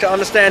come back to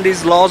understand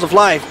these laws of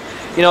life,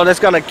 you know, that's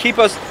going to keep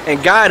us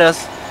and guide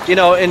us, you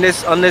know, in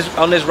this on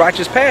this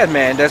righteous path,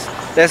 man.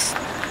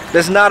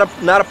 That's not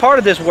a part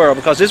of this world,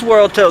 because this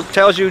world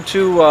tells you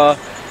to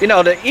you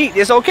know, to eat.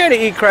 It's okay to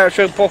eat crab,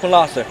 shrimp, pork, and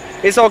lobster.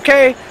 It's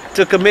okay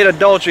to commit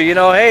adultery, you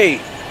know. Hey,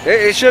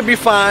 It should be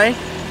fine,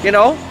 you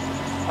know.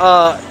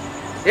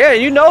 Yeah,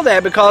 you know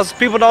that because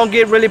people don't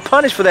get really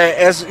punished for that,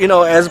 as you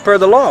know, as per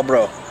the law,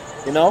 bro.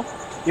 You know,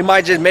 you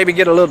might just maybe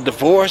get a little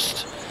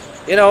divorced,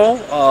 you know,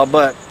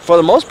 but for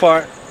the most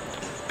part,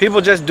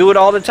 people just do it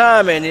all the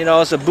time, and you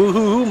know, it's a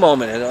boo-hoo-hoo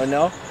moment, you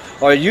know.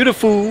 Or you the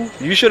fool,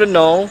 you should have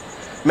known.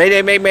 Maybe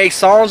they may make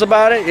songs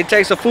about it. It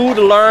takes a fool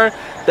to learn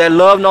that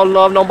love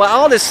nobody.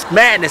 All this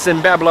madness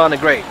in Babylon the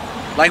Great.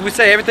 Like we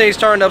say, everything's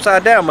turned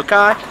upside down.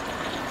 Micah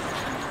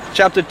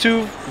chapter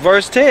 2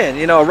 verse 10.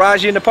 You know,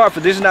 arise ye and depart, for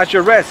this is not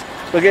your rest.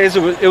 Because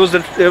it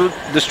will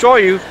destroy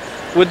you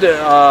with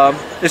the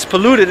it's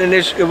polluted, and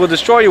it will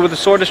destroy you with the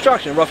sword of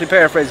destruction. Roughly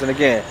paraphrasing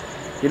again.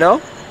 You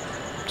know?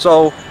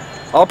 So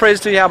all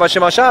praise to Yahweh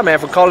Shem Shah, man,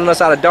 for calling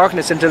us out of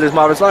darkness into this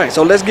marvelous light.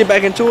 So let's get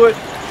back into it.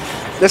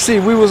 Let's see,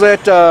 we was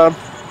at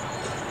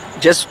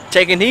just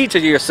taking heed to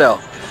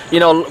yourself. You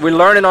know, we're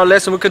learning our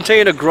lesson. We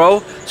continue to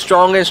grow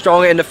stronger and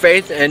stronger in the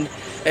faith, and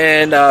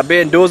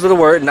being doers of the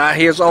word, not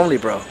hearers only,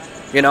 bro.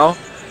 You know,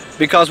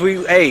 because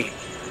hey,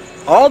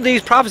 all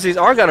these prophecies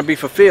are going to be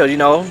fulfilled, you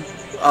know,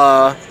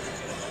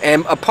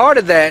 and a part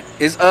of that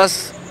is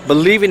us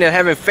believing and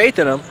having faith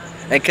in them,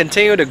 and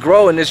continue to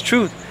grow in this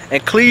truth,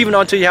 and cleaving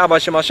onto Yahweh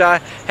Shem Shai,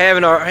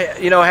 having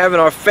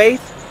our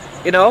faith,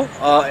 you know,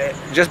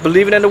 just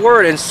believing in the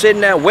word and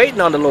sitting there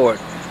waiting on the Lord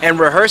and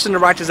rehearsing the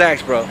righteous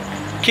acts, bro,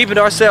 keeping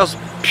ourselves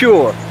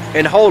pure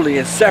and holy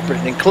and separate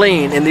and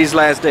clean in these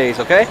last days,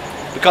 okay?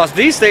 Because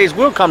these days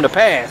will come to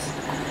pass,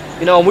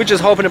 you know, and we're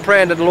just hoping and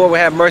praying that the Lord will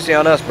have mercy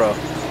on us, bro.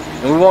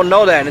 And we won't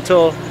know that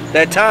until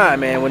that time,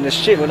 man,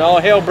 when all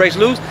hell breaks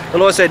loose. The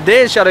Lord said,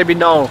 then shall they be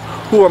known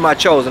who are my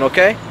chosen,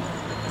 okay?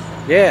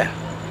 Yeah.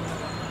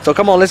 So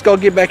come on, let's go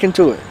get back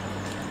into it.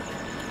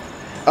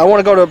 I want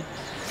to go to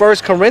 1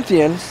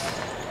 Corinthians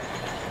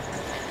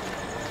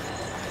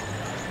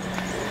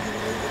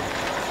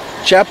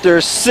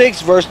chapter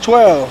 6 verse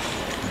 12.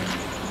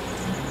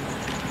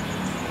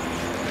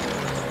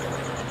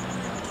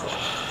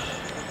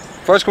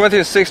 1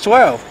 Corinthians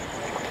 6:12.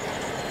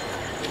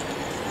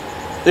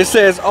 It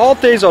says, all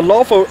things are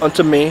lawful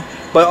unto me,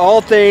 but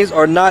all things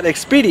are not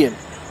expedient.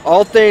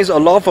 All things are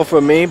lawful for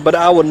me, but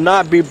I will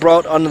not be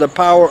brought under the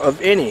power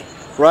of any.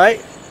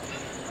 Right?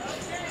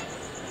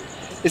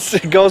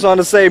 It goes on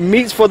to say,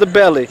 meats for the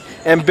belly,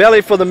 and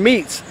belly for the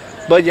meats.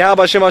 But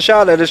Yahweh Shem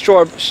Shah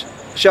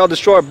shall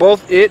destroy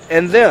both it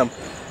and them.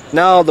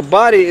 Now the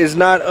body is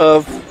not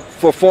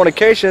for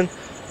fornication,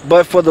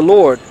 but for the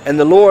Lord, and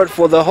the Lord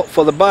for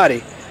the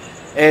body.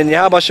 And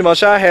Yahweh Shem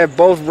Shai have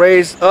both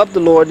raised up the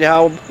Lord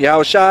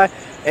Yahweh Shai,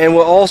 and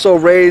will also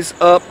raise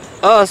up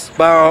us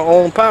by our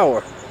own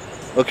power.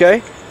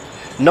 Okay?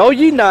 Know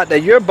ye not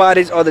that your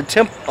bodies are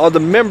the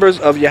members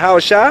of Yahweh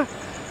Shai?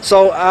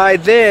 So I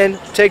then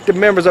take the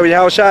members of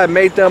Yahweh Shai and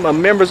make them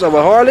members of a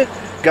harlot?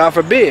 God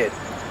forbid.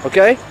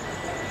 Okay?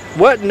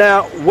 What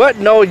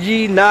know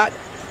ye not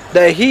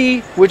that he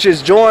which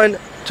is joined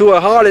to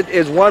a harlot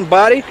is one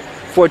body?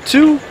 For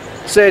two,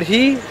 said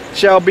he,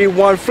 shall be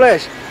one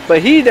flesh.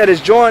 But he that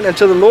is joined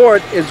unto the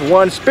Lord is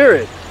one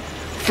spirit.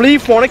 Flee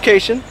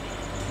fornication.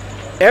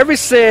 Every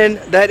sin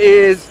that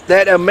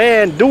a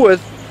man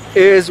doeth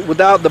is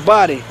without the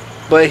body,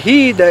 but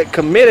he that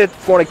committeth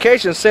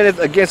fornication sinneth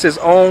against his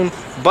own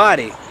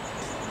body.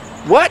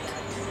 What?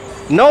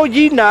 Know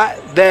ye not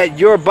that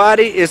your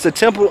body is the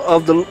temple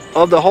of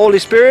the Holy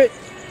Spirit,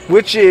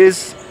 which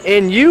is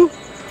in you,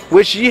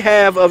 which ye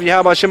have of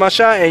Yahweh Shem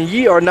Shai, and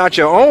ye are not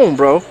your own,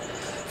 bro?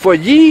 For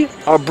ye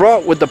are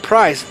brought with the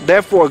price.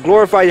 Therefore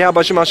glorify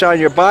Yahweh Shem Shai in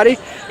your body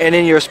and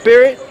in your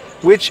spirit,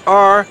 which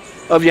are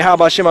of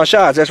Yahweh Shem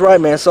Shai. That's right,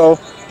 man. So,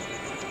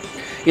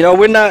 you know,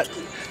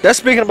 that's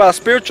speaking about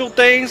spiritual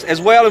things as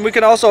well, and we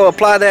can also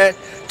apply that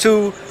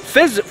to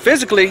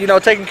physically, you know,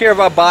 taking care of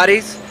our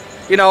bodies.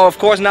 You know, of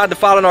course, not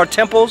defiling our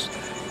temples.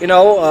 You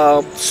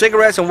know,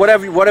 cigarettes and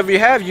whatever you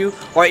have,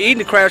 or eating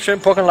the crab,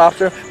 shrimp, pork, and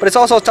lobster. But it's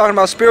also talking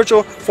about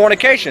spiritual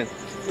fornication.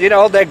 You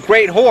know, that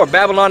great whore,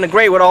 Babylon the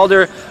Great, with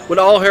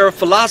all her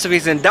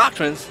philosophies and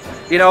doctrines.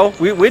 You know,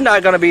 we're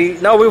not gonna be.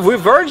 No, we're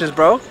virgins,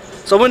 bro.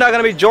 So we're not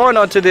gonna be joined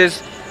onto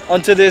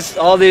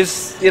all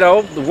this. You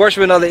know, the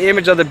worshiping of the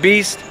image of the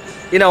beast.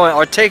 You know,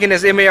 or taking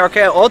this mark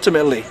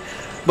ultimately.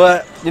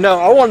 But you know,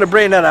 I wanted to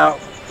bring that out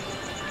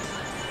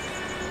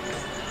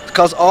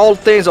because all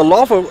things are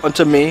lawful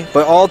unto me,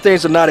 but all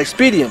things are not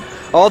expedient.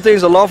 All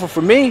things are lawful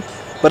for me,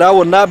 but I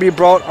will not be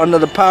brought under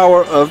the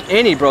power of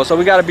any, bro. So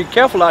we got to be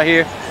careful out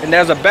here, and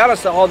there's a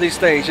balance to all these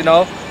things, you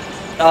know.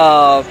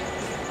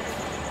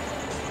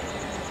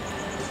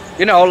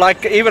 You know,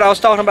 like even I was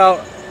talking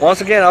about,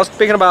 once again, I was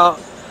speaking about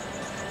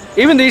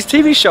even these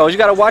TV shows. You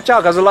got to watch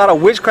out because there's a lot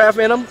of witchcraft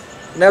in them,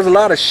 and there's a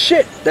lot of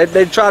shit that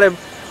they try to,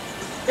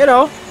 you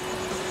know,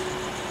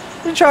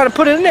 they try to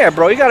put it in there,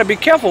 bro. You got to be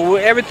careful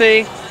with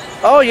everything.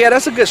 Oh yeah,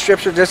 that's a good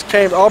scripture. Just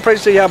came. All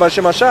praise to Yahweh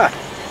Shem Shai.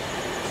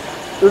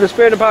 Through the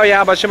spirit and power of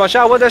Yahweh Shem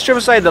Shai. What does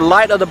scripture say? The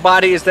light of the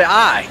body is the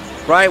eye,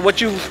 right? What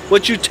you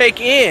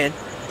take in,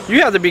 you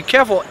have to be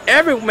careful.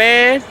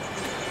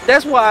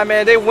 That's why,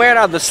 man, they wearing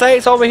out the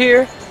saints over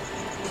here.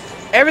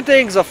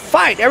 Everything's a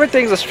fight.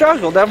 Everything's a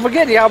struggle. Don't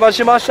forget Yahweh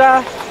Shem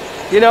Shai.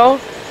 you know,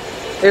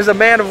 is a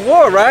man of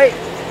war, right?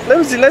 Let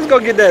me see. Let's go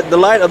get that. The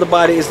light of the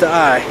body is the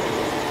eye.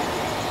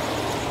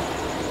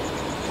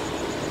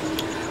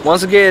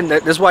 Once again,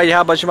 that's why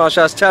Yahweh Shema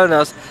Shah is telling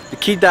us to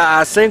keep that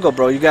eye single,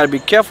 bro. You got to be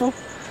careful.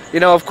 You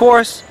know, of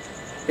course,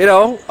 you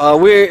know,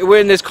 we're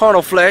in this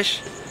carnal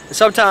flesh.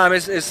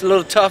 Sometimes it's a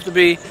little tough to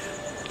be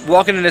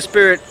walking in the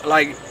spirit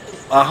like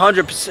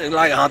 100%,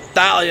 like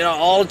 1,000, you know,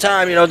 all the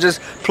time, you know, just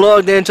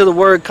plugged into the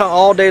word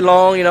all day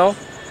long, you know.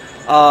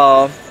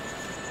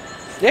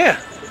 Yeah.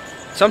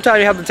 Sometimes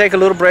you have to take a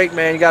little break,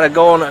 man. You got to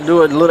go on and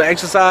do a little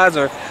exercise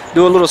or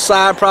do a little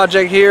side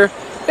project here,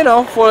 you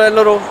know, for that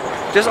little,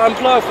 just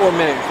unplug for a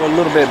minute, for a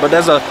little bit. But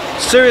there's a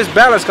serious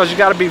balance because you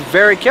got to be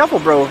very careful,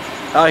 bro,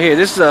 out here.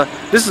 This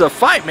is a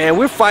fight, man.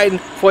 We're fighting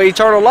for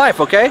eternal life,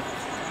 okay?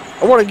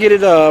 I want to get it,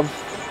 the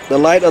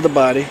light of the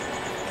body.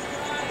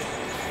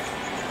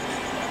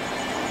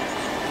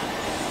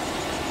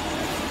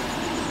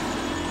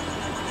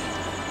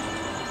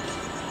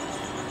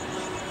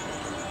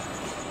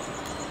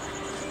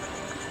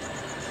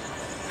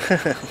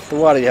 The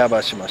water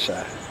Yahweh Shema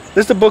Shai.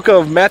 This is the book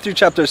of Matthew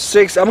chapter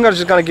 6. I'm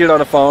just gonna get it on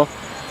the phone.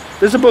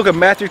 This is the book of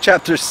Matthew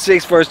chapter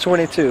 6 verse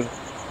 22.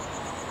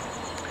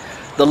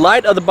 The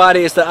light of the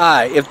body is the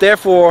eye. If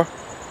therefore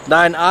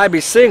thine eye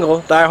be single,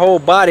 thy whole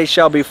body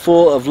shall be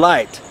full of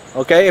light.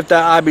 Okay? If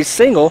thy eye be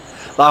single,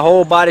 thy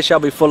whole body shall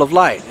be full of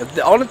light. If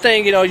the only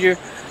thing, you know, you're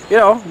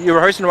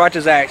rehearsing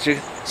righteous acts, you're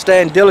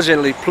staying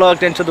diligently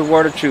plugged into the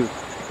word of truth.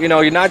 You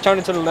know, you're not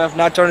turning to the left,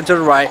 not turning to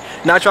the right,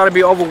 not trying to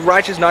be over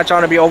righteous, not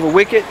trying to be over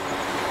wicked.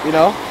 You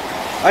know,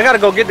 I gotta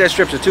go get that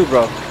scripture too,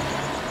 bro.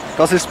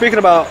 Because it's speaking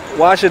about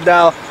why should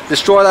thou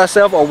destroy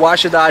thyself, or why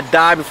should thou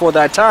die before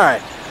thy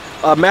time?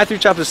 Matthew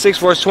chapter 6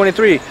 verse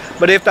 23.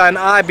 But if thine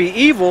eye be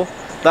evil,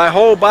 thy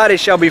whole body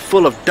shall be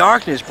full of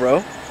darkness,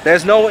 bro.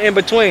 There's no in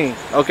between,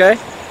 okay?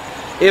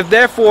 If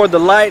therefore the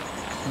light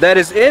that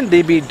is in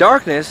thee be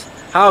darkness,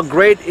 how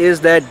great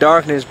is that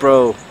darkness,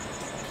 bro?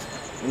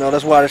 You know,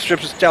 that's why the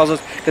scriptures tells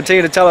us,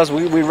 continue to tell us,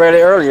 we read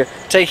it earlier,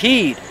 take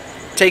heed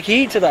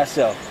to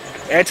thyself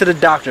and to the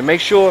doctrine.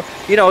 Make sure,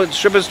 you know, the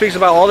scripture speaks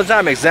about all the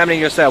time, examining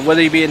yourself,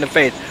 whether you be in the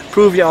faith.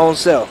 Prove your own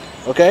self,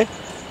 okay?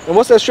 And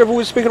what's that scripture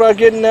we're speaking about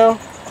getting now?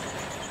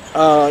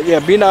 Yeah,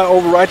 be not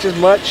over righteous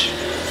much.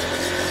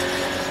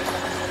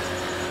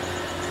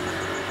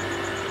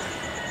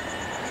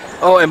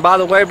 Oh, and by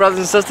the way, brothers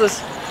and sisters,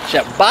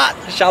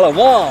 Shabbat Shalom.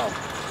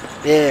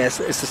 Yeah, it's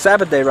the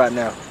Sabbath day right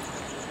now.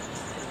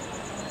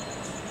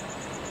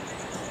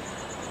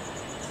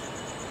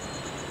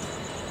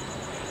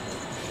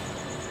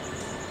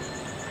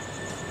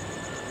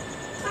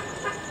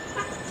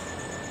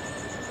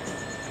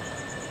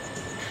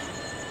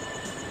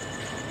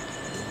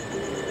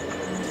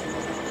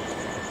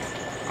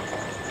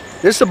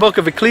 This is the book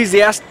of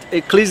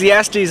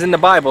Ecclesiastes in the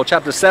Bible,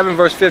 chapter 7,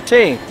 verse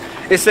 15.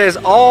 It says,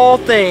 all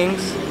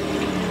things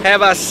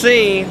have I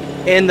seen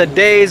in the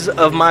days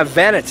of my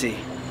vanity.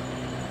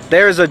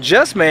 There is a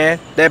just man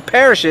that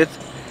perisheth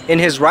in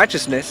his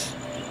righteousness,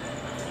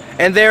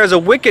 and there is a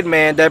wicked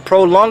man that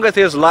prolongeth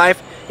his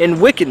life in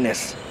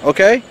wickedness.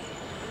 Okay?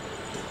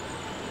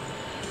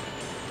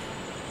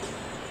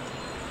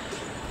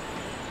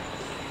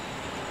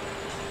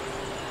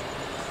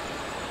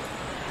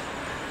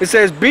 It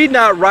says, be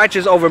not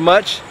righteous over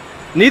much,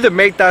 neither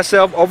make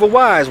thyself over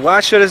wise. Why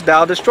shouldest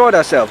thou destroy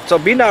thyself? So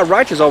be not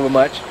righteous over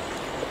much,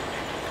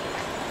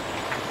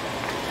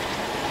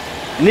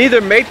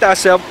 neither make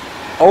thyself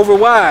over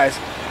wise.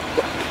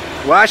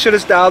 Why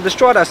shouldest thou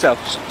destroy thyself?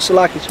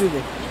 Salaki, excuse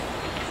me.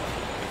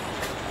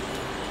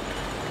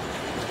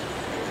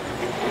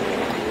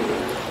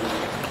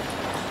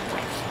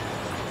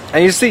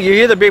 And you see, you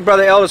hear the big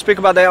brother elder speak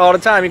about that all the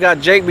time. You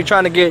got Jake be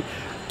trying to get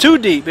too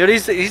deep, but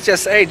he's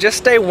just, hey, just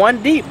stay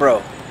one deep,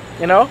 bro.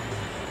 You know,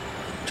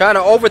 trying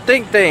to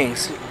overthink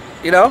things.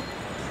 You know,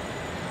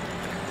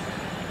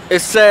 it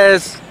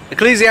says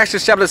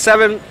Ecclesiastes chapter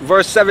 7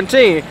 verse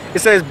 17. It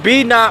says,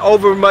 be not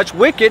over much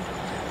wicked,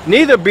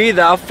 neither be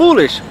thou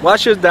foolish. Why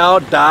should thou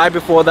die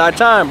before thy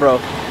time, bro?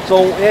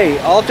 So hey,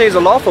 all things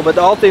are lawful, but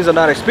all things are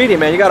not expedient,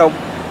 man. You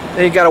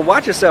gotta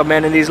watch yourself,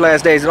 man, in these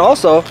last days. And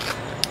also,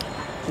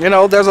 you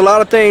know, there's a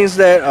lot of things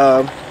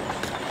that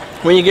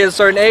when you get a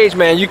certain age,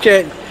 man, you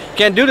can't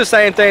do the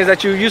same things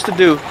that you used to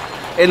do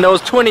in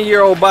those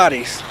 20-year-old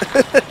bodies.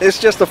 It's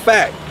just a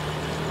fact,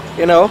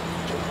 you know.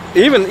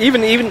 Even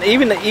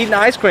eating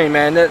ice cream,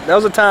 man. There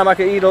was a time I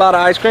could eat a lot of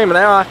ice cream, and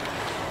now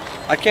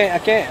I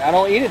can't. I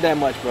don't eat it that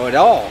much, bro, at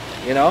all.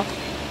 You know.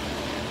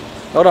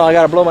 Hold on, I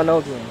gotta blow my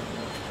nose in.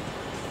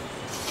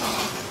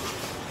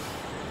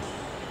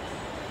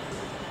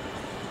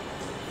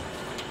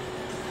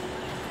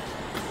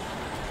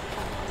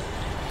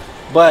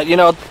 But you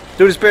know,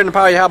 through the spirit and the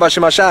power of Yahweh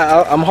Shema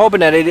Shai, I'm hoping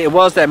that it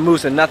was that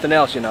moose and nothing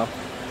else, you know.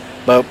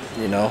 But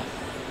you know,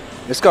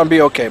 it's gonna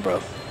be okay,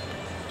 bro.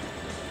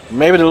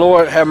 Maybe the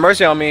Lord have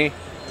mercy on me.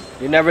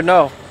 You never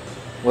know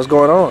what's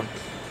going on.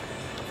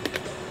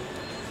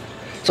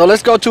 So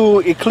let's go to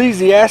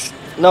Ecclesiastes.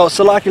 No,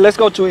 Salaki. Let's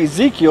go to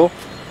Ezekiel.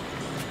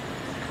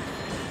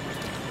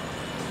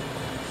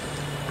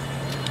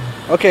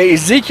 Okay,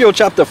 Ezekiel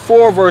chapter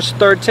 4, verse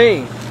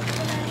 13.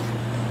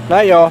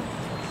 Now, y'all.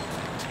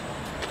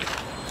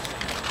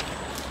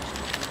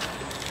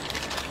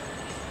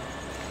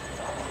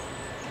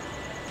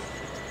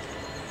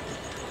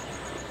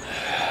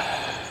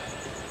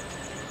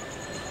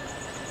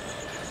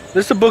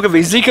 This is the book of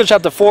Ezekiel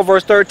chapter 4,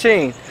 verse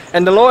 13.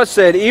 And the Lord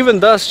said, even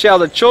thus shall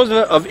the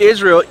children of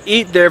Israel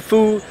eat their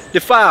food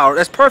defiled.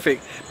 That's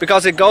perfect,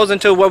 because it goes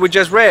into what we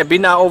just read. Be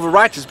not over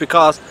righteous,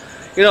 because,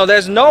 you know,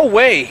 there's no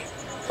way,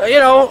 you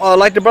know,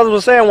 like the brother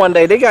was saying one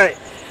day, they got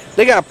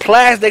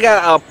plastic, they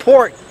got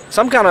pork,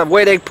 some kind of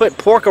way they put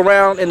pork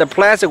around in the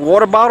plastic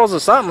water bottles or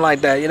something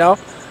like that, you know.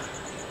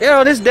 You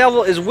know, this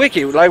devil is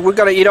wicked. Like, we're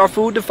going to eat our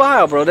food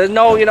defiled, bro. There's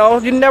no, you know,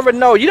 you never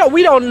know. You know,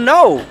 we don't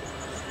know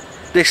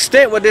the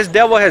extent what this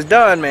devil has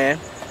done, man.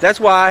 That's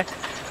why,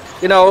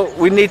 you know,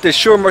 we need the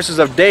sure mercies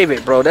of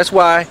David, bro. That's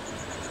why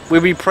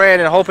we be praying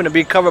and hoping to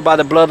be covered by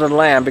the blood of the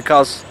Lamb,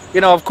 because, you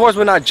know, of course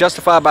we're not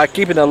justified by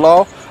keeping the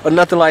law or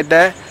nothing like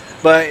that,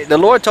 but the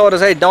Lord told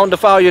us, hey, don't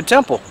defile your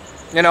temple,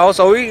 you know.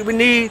 So we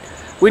need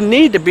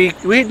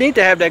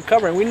to have that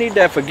covering. We need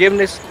that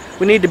forgiveness.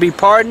 We need to be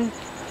pardoned.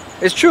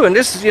 It's true, and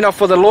this is, you know,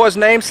 for the Lord's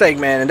name's sake,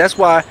 man. And that's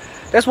why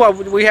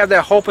we have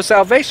that hope of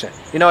salvation,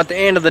 you know, at the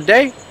end of the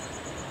day.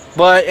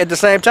 But at the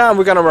same time,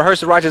 we're gonna rehearse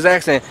the righteous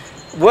acts. And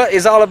what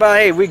is all about?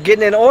 Hey, we're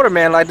getting in order,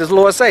 man. Like this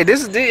Lord say,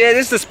 this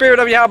is the spirit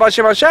of Yahweh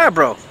Shema Shai,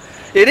 bro.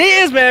 It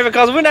is, man,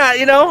 because we're not,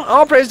 you know.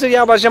 All praise to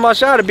Yahweh Shema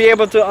Shai to be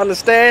able to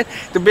understand,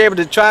 to be able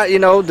to try, you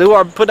know,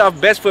 put our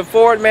best foot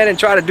forward, man, and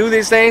try to do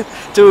these things,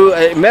 to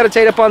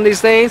meditate upon these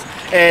things,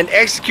 and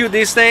execute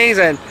these things,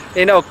 and,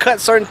 you know,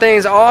 cut certain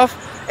things off,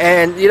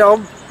 and, you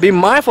know, be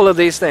mindful of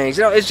these things.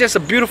 You know, it's just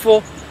a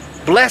beautiful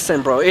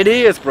blessing, bro. It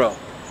is, bro.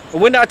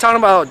 We're not talking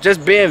about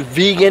just being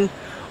vegan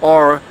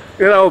or,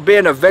 you know,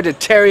 being a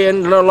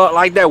vegetarian, you know,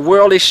 like that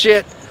worldly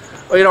shit,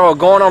 or, you know,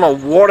 going on a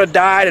water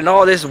diet and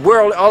all this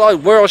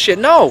world shit.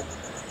 No,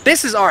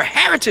 this is our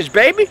heritage,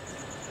 baby.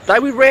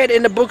 Like we read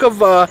in the book of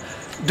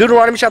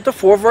Deuteronomy chapter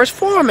 4, verse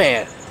 4,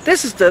 man.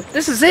 This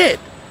is it.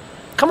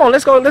 Come on,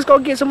 let's go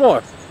get some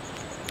more.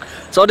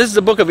 So this is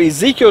the book of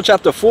Ezekiel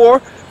chapter 4,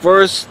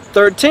 verse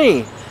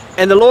 13.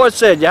 And the Lord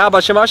said, Yahweh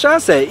Shema Shai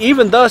said,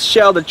 even thus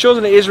shall the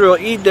children of Israel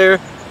eat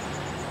their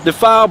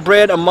defiled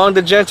bread among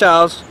the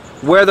Gentiles,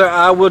 whether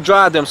I will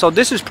drive them. So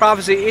this is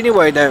prophecy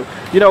anyway, that,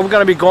 you know, we're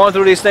going to be going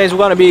through these things. We're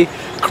going to be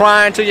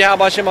crying to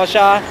Yahweh Shema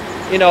Shai,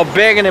 you know,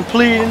 begging and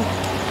pleading.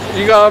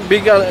 You're going to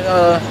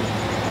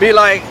be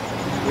like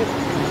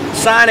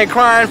sighing and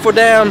crying for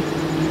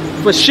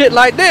shit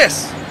like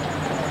this.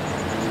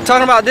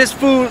 Talking about this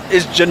food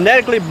is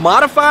genetically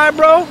modified,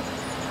 bro.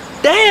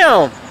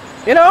 Damn,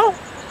 you know.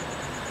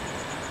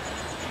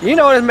 You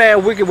know this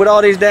man wicked with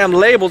all these damn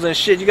labels and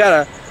shit. You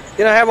gotta,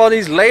 you know, have all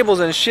these labels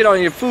and shit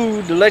on your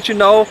food to let you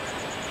know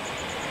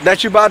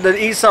that you're about to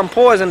eat some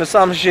poison or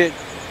some shit.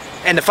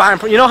 And the fine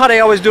print, you know how they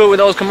always do it with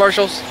those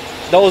commercials,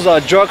 those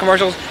drug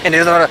commercials, and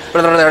there's got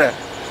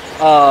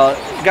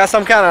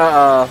some kind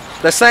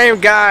of the same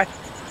guy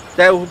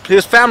that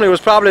his family was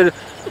probably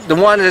the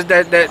one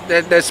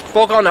that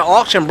spoke on the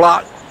auction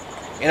block,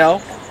 you know.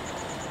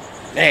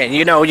 And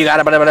you know you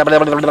gotta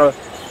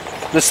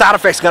the side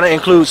effects gonna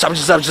include such and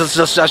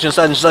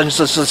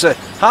such.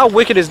 How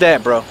wicked is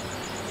that, bro?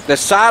 The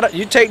side,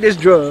 you take this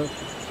drug,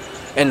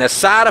 and the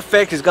side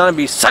effect is gonna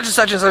be such and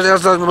such and such.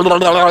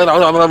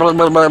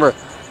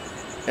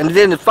 And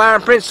then the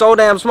fine print so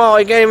damn small,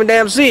 you can't even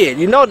damn see it.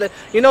 You know that,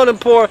 you know them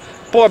poor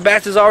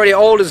bastards already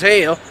old as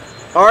hell,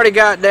 already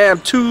got damn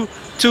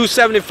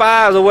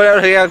 275s or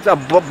whatever. They got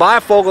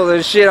bifocals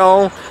and shit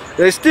on.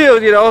 They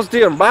still, you know,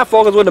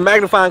 bifocals with the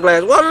magnifying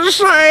glass. What did it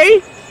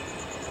say?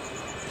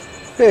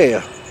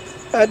 Yeah,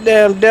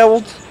 goddamn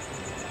devils.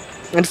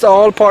 And it's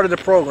all a part of the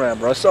program,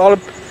 bro. It's all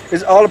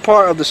a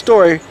part of the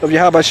story of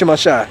Yahweh Shema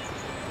Shai.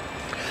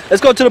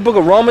 Let's go to the book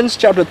of Romans,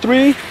 chapter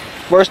 3,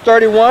 verse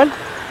 31.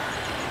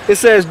 It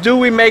says, do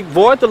we make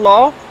void the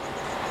law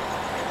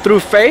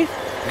through faith?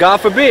 God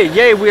forbid.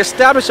 Yea, we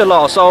establish the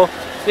law. So,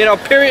 you know,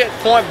 period,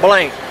 point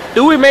blank.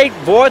 Do we make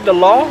void the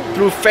law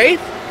through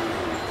faith?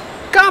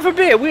 God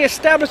forbid. We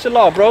establish the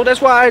law, bro.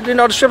 That's why, you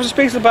know, the scripture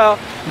speaks about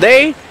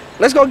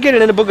let's go get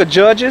it in the book of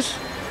Judges.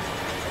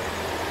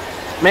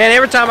 Man,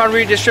 every time I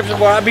read this scripture,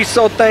 boy, I'd be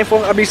so thankful.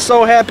 I'd be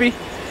so happy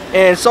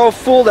and so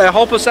full of that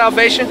hope of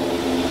salvation.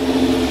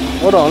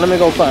 Hold on, let me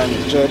go find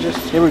it. Judges.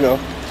 Here we go.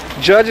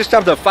 Judges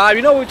chapter 5.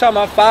 You know what we're talking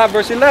about? 5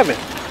 verse 11.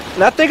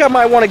 And I think I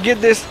might want to get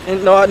this.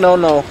 No. I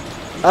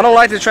don't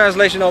like the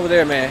translation over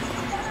there, man.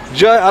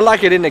 I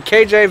like it in the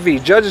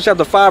KJV. Judges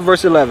chapter 5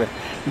 verse 11.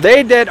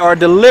 They that are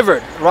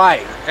delivered.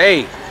 Right.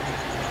 Hey.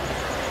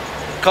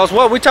 Because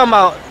what we're talking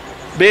about,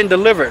 being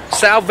delivered.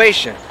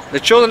 Salvation. The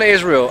children of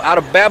Israel out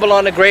of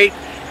Babylon the Great,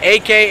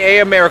 aka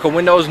America,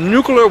 when those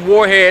nuclear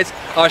warheads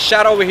are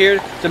shot over here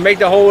to make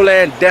the whole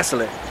land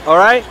desolate.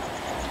 Alright?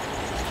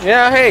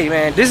 Yeah, hey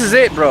man, this is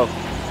it, bro.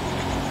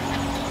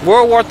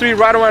 World War III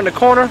right around the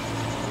corner.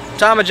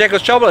 Time of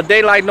Jacob's trouble, a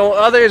day like no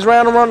other is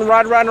right around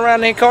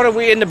the corner.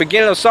 We're in the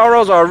beginning of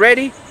sorrows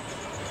already.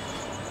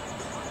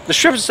 The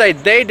scriptures say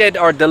they that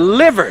are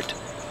delivered.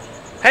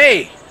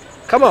 Hey,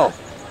 come on.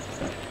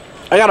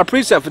 I got a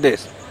precept for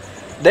this.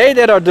 They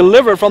that are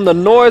delivered from the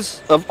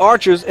noise of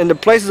archers in the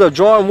places of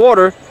drawing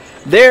water,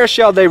 there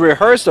shall they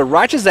rehearse the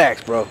righteous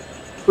acts, bro.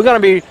 We're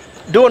going to be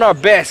doing our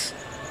best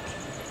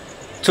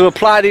to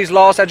apply these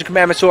laws, statutes,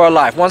 commandments to our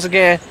life. Once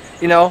again,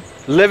 you know,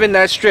 living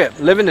that strip,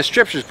 living the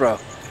scriptures, bro.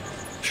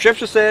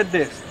 Scripture said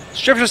this.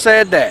 Scripture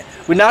said that.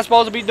 We're not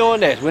supposed to be doing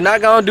this. We're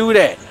not going to do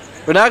that.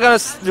 We're not going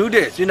to do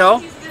this, you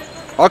know.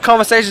 Our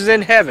conversations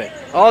in heaven.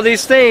 All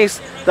these things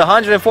the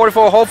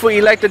 144 hopeful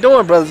elect are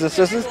doing, brothers and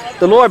sisters.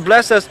 The Lord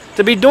bless us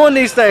to be doing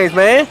these things,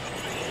 man.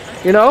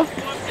 You know.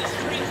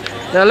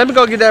 Now let me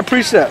go get that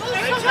precept.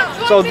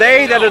 So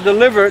they that are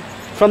delivered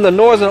from the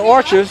noise and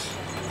archers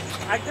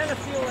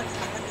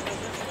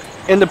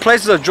in the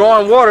places of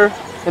drawing water,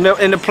 in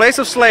the place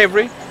of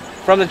slavery,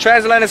 from the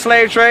transatlantic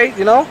slave trade,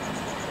 you know,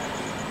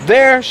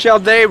 there shall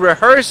they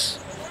rehearse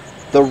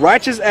the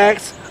righteous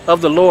acts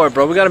of the Lord,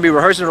 bro. We're going to be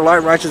rehearsing the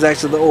righteous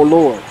acts of the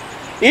Lord.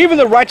 Even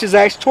the righteous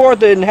acts toward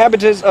the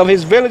inhabitants of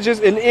his villages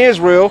in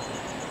Israel.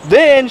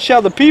 Then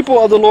shall the people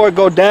of the Lord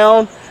go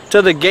down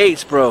to the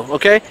gates, bro.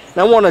 Okay?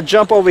 Now I want to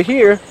jump over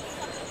here.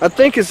 I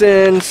think it's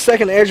in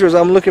 2nd Ezra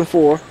I'm looking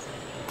for.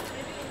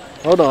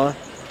 Hold on.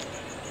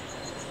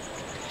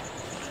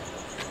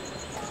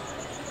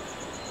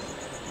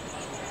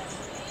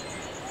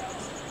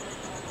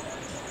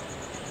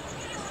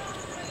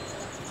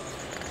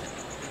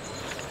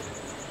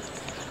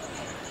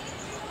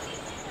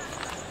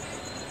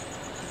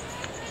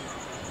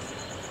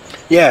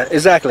 Yeah,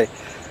 exactly.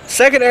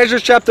 2nd Ezra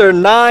chapter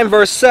 9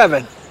 verse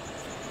 7.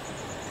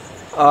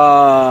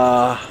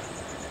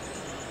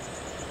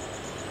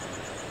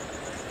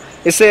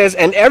 It says,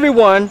 and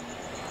everyone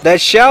that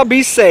shall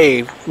be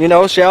saved, you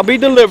know, shall be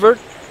delivered,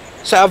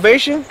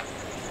 salvation,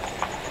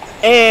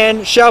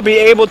 and shall be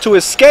able to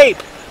escape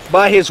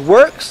by his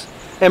works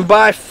and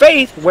by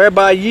faith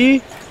whereby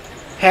ye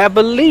have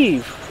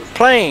believed.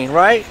 Plain,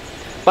 right?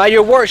 By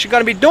your works, you're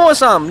going to be doing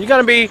something. You're going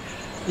to be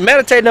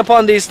meditating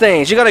upon these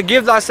things. You're going to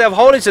give thyself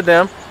wholly to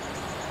them,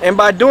 and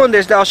by doing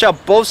this thou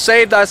shalt both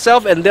save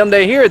thyself and them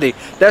that hear thee.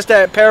 That's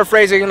that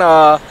paraphrasing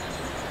 1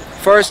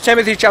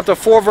 Timothy chapter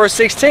 4 verse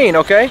 16.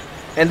 Okay,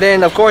 and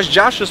then of course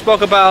Joshua spoke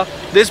about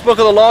this book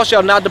of the law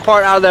shall not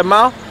depart out of their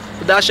mouth,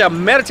 but thou shalt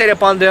meditate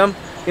upon them,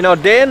 you know,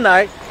 day and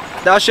night.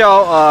 Thou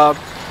shalt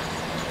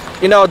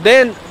you know,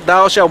 then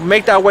thou shalt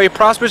make thy way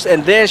prosperous,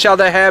 and then shalt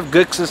thou have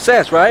good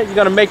success. Right? You're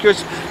going to make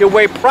your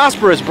way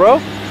prosperous, bro.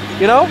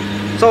 You know.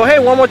 So hey,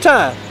 one more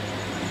time.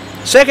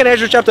 2nd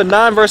Ezra chapter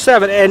 9 verse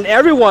 7. And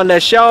everyone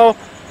that shall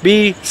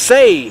be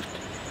saved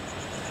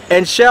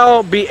and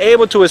shall be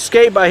able to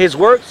escape by his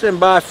works and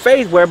by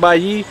faith whereby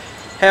ye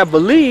have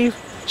believed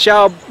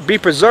shall be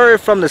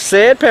preserved from the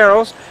said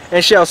perils,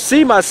 and shall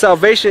see my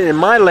salvation in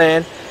my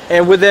land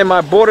and within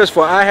my borders,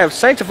 for I have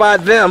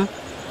sanctified them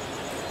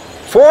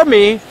for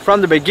me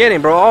from the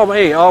beginning, bro. Oh,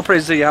 hey, all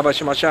praise to you. How about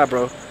you, my shot,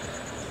 bro?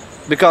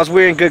 Because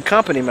we're in good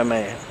company, my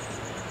man.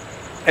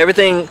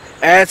 Everything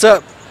adds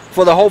up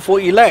for the hopeful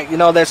elect, you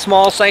know, that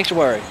small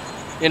sanctuary,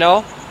 you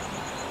know.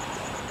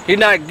 He's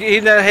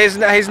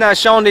not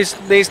shown these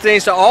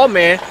things to all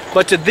men,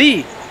 but to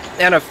thee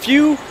and a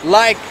few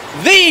like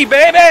thee,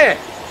 baby.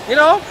 You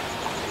know.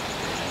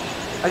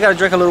 I gotta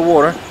drink a little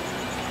water.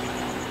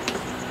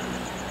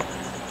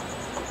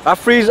 I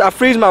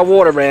freeze my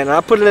water, man, and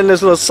I put it in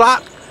this little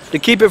sock to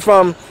keep it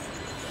from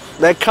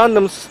that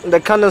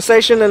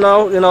condensation, you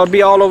know,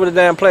 be all over the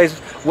damn place,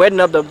 wetting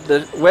up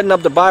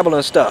the Bible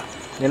and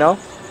stuff, you know.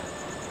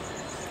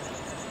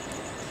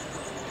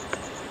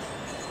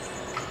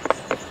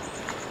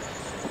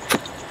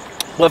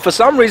 But for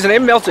some reason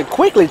it melted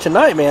quickly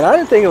tonight, man. I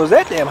didn't think it was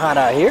that damn hot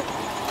out here,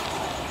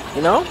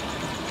 you know.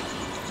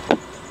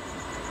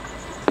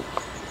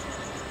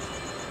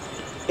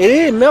 It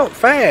didn't melt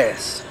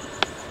fast.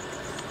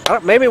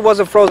 Maybe it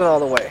wasn't frozen all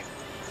the way.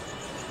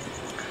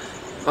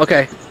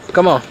 Okay,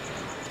 come on.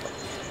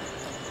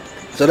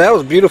 So that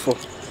was beautiful.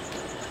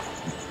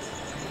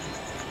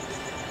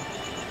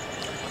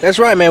 That's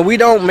right, man. We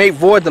don't make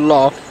void the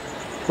law,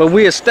 but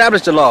we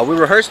establish the law. We're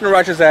rehearsing the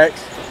righteous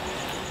acts.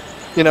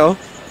 You know,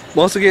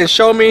 once again,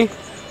 show me.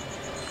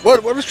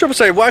 What does Triple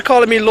say? Why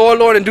calling me Lord,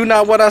 Lord, and do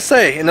not what I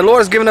say? And the Lord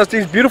has given us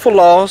these beautiful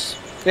laws,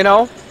 you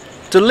know,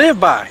 to live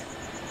by,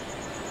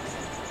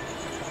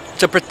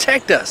 to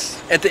protect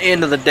us at the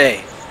end of the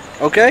day.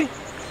 Okay?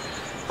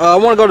 I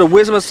want to go to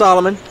Wisdom of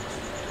Solomon.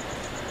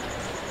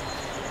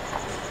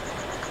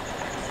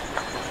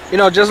 You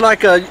know, just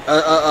like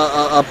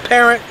a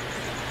parent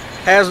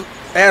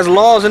has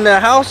laws in their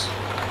house,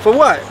 for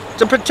what?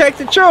 To protect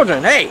the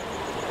children. Hey,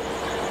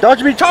 don't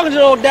you be talking to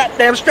those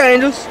goddamn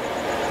strangers.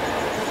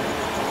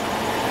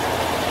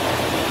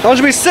 Don't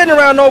you be sitting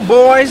around no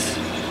boys.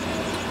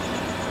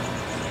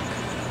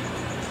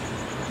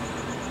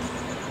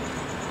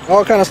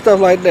 All kind of stuff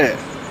like that.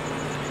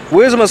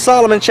 Wisdom of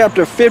Solomon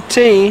chapter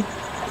 15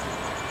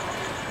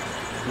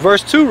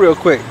 verse 2 real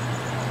quick.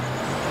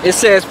 It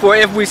says, for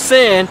if we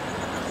sin,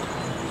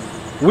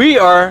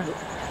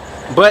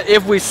 but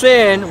if we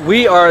sin,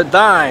 we are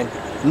thine,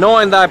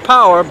 knowing thy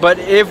power, but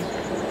if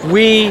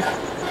we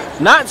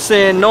not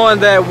sin, knowing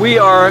that we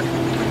are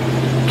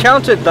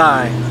counted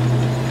thine.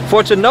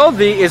 For to know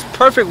thee is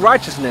perfect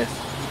righteousness.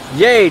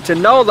 Yea, to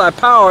know thy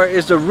power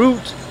is the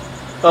root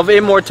of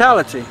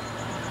immortality.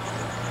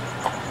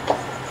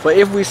 For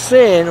if we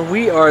sin,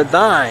 we are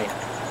thine.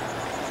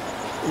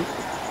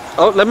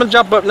 Oh, let me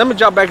jump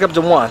back up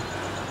to 1.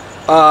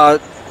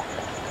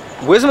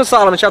 Wisdom of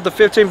Solomon, chapter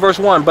 15, verse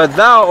 1. But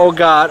thou, O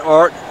God,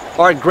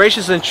 art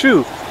gracious and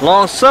true,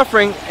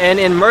 long-suffering and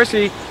in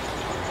mercy,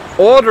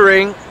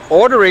 ordering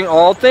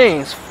all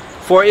things.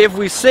 For if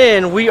we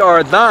sin, we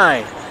are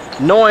thine,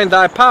 knowing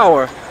thy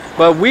power,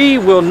 but we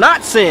will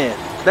not sin.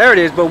 There it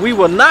is, but we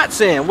will not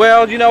sin.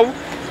 Well, you know,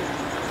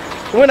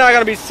 we're not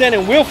going to be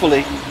sinning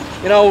willfully.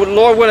 You know,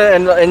 Lord,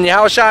 and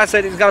Yahushua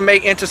said he's going to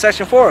make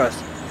intercession for us.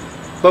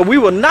 But we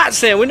will not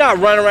sin. We're not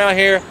running around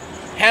here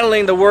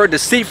handling the word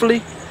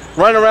deceitfully,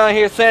 running around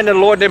here saying that the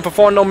Lord didn't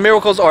perform no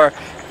miracles, or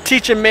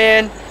teaching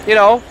men, you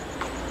know,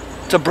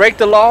 to break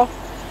the law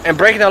and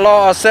breaking the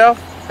law ourselves,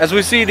 as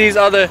we see these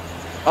other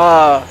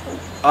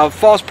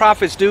false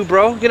prophets do,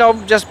 bro. You know,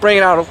 just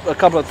bringing out a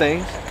couple of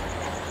things.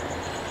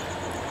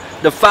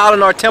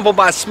 Defiling our temple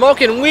by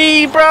smoking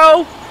weed,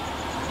 bro.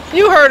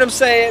 You heard him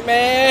say it,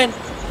 man.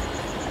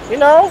 You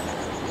know?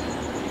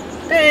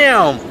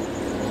 Damn.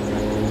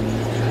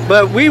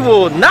 But we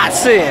will not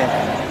sin,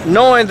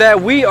 knowing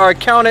that we are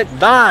counted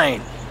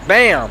thine.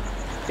 Bam.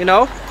 You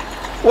know?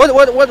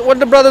 What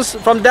the brothers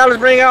from Dallas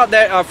bring out?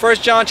 That 1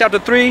 John chapter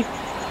 3,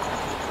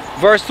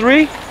 verse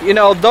 3. You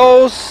know,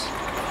 those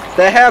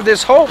that have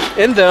this hope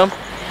in them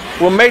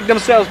will make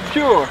themselves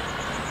pure.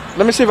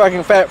 Let me see if I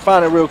can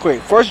find it real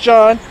quick. 1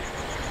 John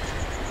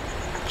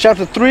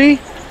chapter 3,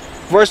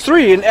 verse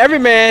 3. And every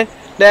man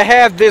that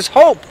hath this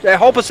hope, that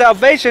hope of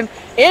salvation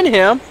in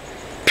him,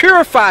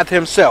 purifieth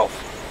himself.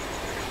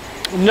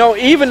 No,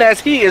 even as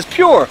he is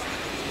pure.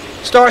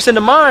 Starts in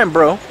the mind,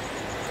 bro.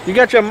 You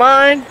got your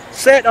mind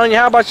set on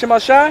Yahweh Shema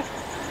Shai.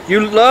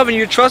 You love and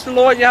you trust the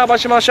Lord Yahweh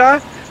Shema Shai.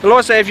 The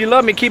Lord said, if you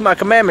love me, keep my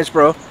commandments,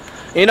 bro.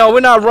 You know, we're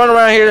not running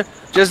around here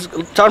just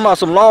talking about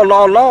some law.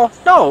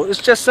 No,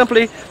 it's just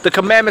simply the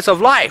commandments of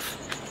life.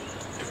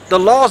 The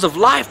laws of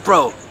life,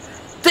 bro.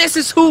 This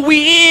is who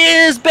we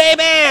is,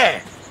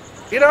 baby.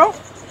 You know,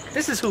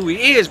 this is who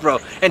he is, bro.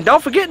 And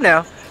don't forget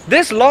now,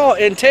 this law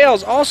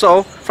entails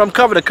also, from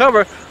cover to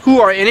cover,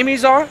 who our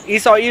enemies are.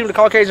 Esau, Edom, the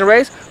Caucasian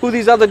race. Who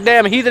these other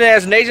damn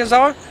heathen-ass nations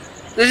are.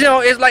 You know,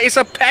 it's like, it's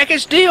a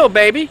package deal,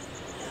 baby.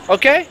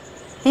 Okay?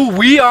 Who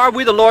we are,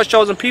 we the Lord's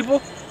chosen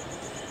people.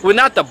 We're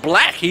not the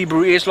black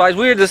Hebrew Israelites.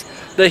 We're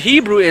the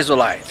Hebrew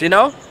Israelites, you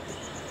know?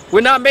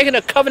 We're not making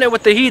a covenant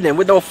with the heathen,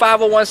 with no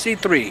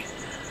 501c3.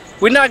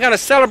 We're not going to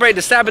celebrate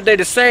the Sabbath day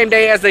the same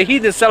day as the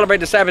heathen celebrate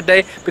the Sabbath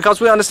day, because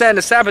we understand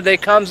the Sabbath day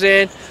comes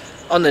in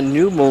on the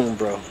new moon,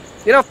 bro.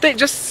 You know,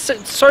 just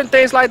certain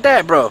things like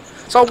that, bro.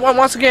 So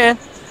once again,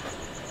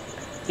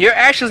 your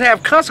actions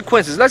have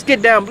consequences. Let's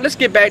get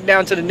back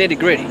down to the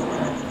nitty-gritty.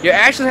 Your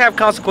actions have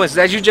consequences,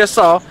 as you just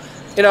saw.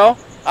 You know,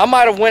 I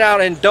might have went out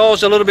and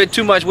indulged a little bit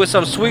too much with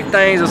some sweet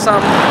things or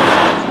something,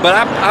 but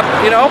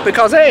I you know,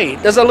 because hey,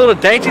 there's a little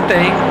dainty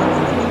thing.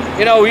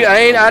 You know,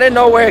 I didn't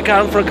know where it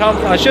come from.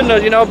 I shouldn't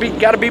have, you know,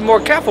 got to be more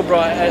careful, bro.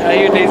 I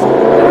hear these.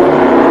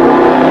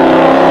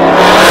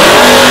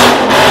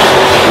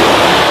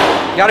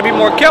 Got to be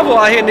more careful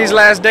out here in these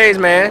last days,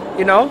 man.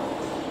 You know,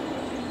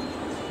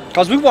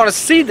 because we want to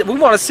see that. We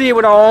want to see it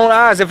with our own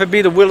eyes, if it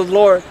be the will of the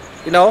Lord.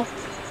 You know,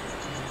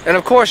 and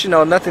of course, you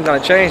know, nothing's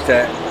gonna change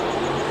that.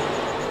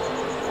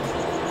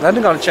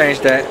 Nothing's gonna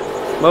change that.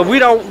 But we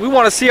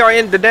want to see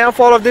the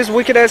downfall of this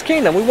wicked ass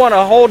kingdom. We want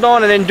to hold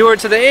on and endure it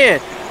to the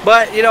end.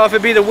 But, you know, if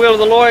it be the will of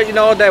the Lord, you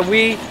know, that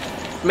we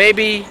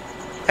maybe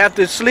have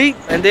to sleep,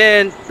 and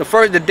then the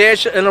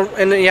dead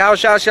in the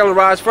Yahushua shall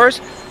arise first,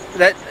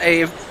 that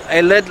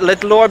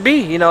let the Lord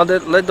be, you know,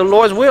 let the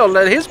Lord's will,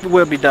 let his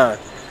will be done.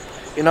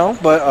 You know,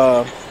 but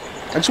I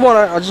just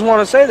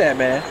wanna say that,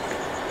 man.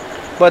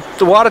 But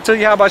the water to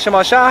Yahweh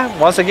Shema Shai,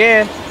 once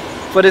again,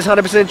 for this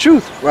 100%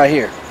 truth right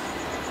here.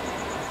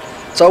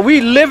 So we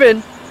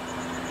living,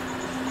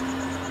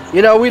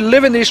 you know, we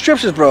living these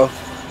scriptures, bro.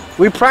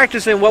 We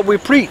practicing what we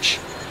preach,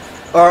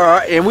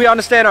 and we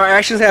understand our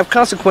actions have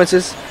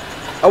consequences.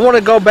 I want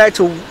to go back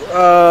to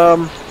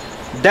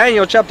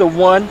Daniel chapter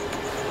 1.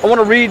 I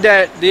want to read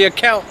the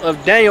account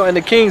of Daniel and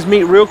the king's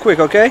meet real quick,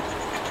 okay?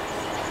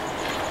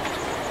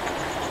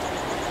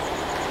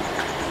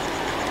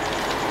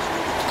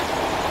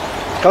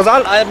 Because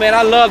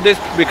I love this,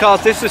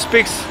 because this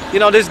speaks, you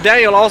know, this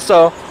Daniel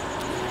also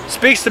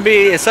speaks to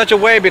me in such a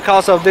way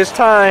because of this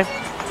time,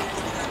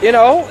 you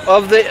know,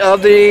 of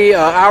the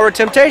hour of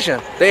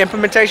temptation, the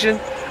implementation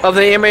of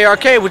the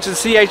MARK, which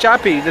is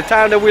CHIP, the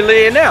time that we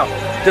live in now,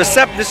 the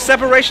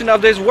separation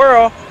of this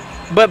world,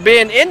 but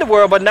being in the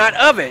world, but not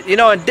of it. You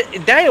know, and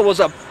Daniel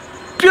was a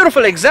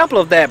beautiful example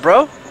of that,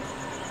 bro.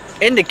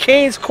 In the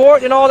king's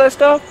court and all that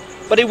stuff,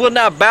 but he would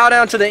not bow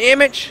down to the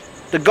image,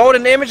 the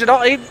golden image, and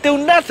all. He do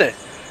nothing.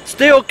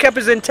 Still kept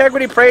his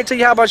integrity, prayed to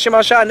Yahweh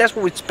Shema Shai, and that's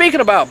what we're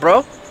speaking about,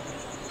 bro,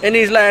 in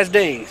these last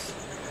days.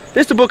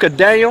 This is the book of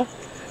Daniel.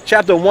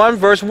 chapter 1,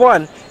 verse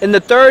 1. In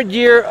the 3rd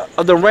year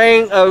of the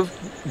reign of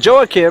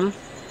Joachim,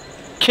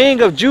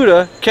 king of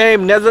Judah,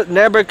 came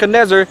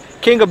Nebuchadnezzar,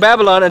 king of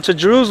Babylon, into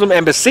Jerusalem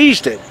and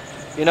besieged it.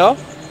 You know,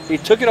 he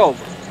took it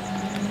over.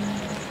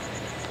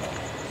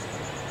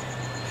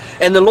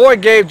 And the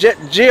Lord gave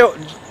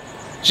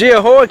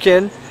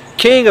Jehoiakim,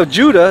 king of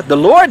Judah, the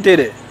Lord did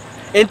it,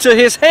 into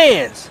his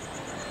hands.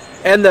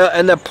 And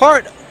the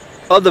part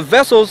of the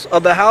vessels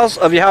of the house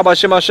of Yahweh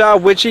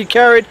Shemashah, which he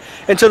carried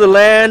into the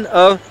land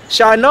of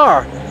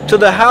Shinar, to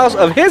the house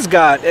of his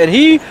God. And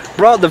he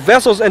brought the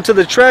vessels into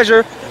the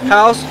treasure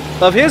house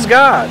of his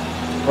God.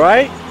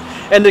 Right?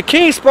 And the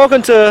king spoke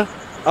unto, I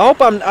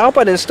hope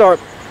I didn't start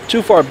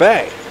too far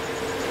back.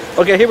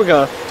 Okay, here we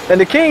go.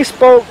 And the king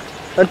spoke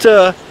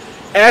unto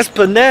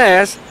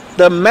Aspenaz,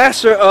 the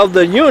master of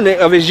the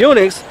his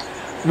eunuchs,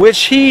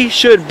 which he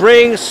should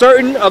bring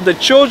certain of the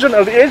children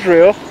of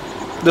Israel,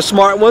 the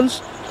smart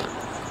ones,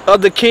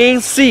 of the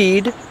king's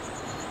seed,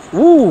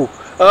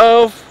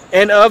 of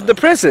the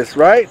princes,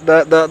 right?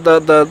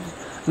 The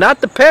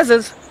not the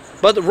peasants,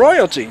 but the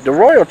royalty, the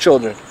royal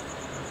children.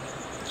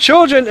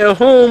 Children in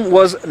whom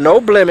was no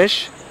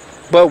blemish,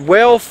 but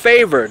well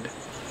favored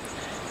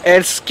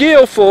and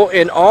skillful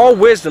in all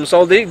wisdom.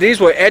 So these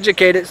were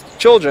educated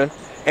children,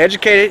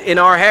 educated in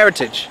our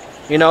heritage,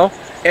 you know,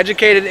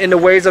 educated in the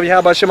ways of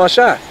Yahweh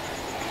Shemashah.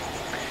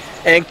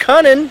 And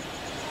cunning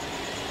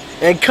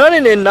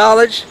in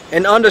knowledge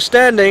and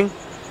understanding,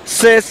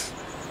 since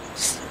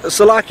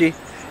Salaki,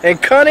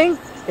 and cunning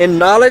in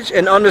knowledge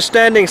and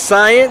understanding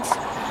science,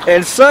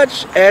 and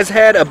such as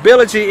had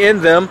ability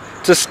in them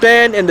to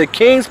stand in the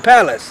king's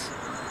palace,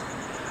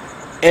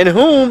 in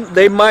whom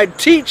they might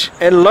teach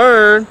and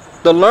learn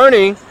the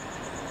learning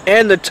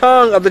and the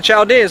tongue of the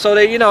Chaldeans. So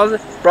they, you know,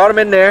 brought them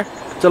in there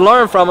to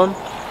learn from them,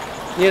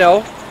 you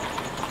know,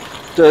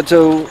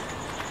 to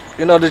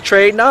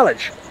trade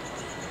knowledge.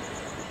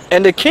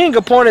 And the king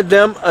appointed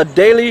them a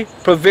daily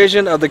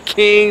provision of the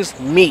king's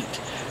meat.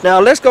 Now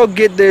let's go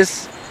get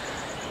this.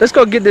 Let's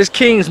go get this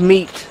king's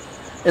meat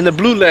in the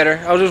blue letter.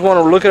 I just want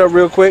to look it up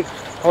real quick.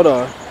 Hold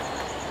on.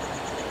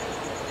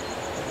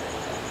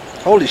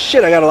 Holy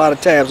shit! I got a lot of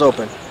tabs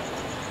open.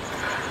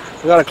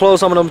 We gotta close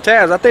some of them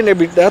tabs. I think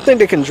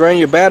they can drain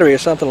your battery or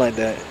something like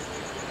that.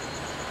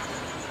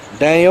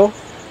 Daniel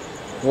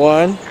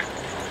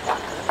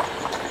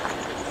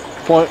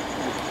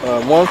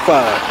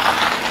 1.15.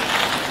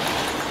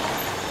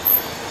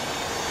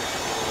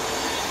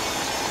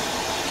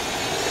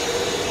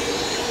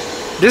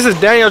 This is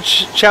Daniel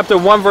chapter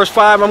 1 verse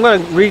 5. I'm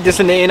going to read this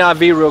in the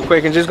NIV real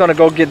quick and just going to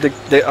go get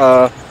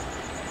that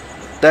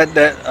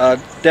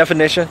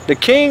definition. The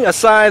king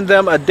assigned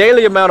them a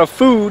daily amount of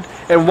food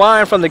and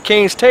wine from the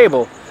king's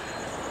table.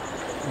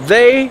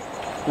 They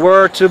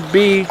were to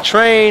be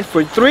trained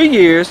for 3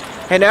 years,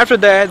 and after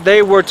that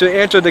they were to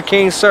enter the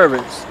king's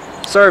service.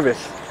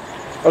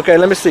 Okay,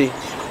 let me see.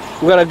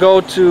 We're going to go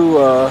to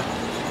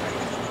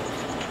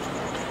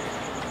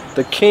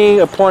the king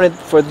appointed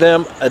for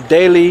them a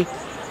daily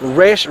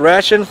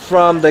ration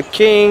from the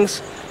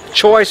king's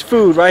choice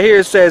food. Right here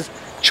it says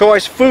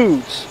choice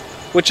foods,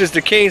 which is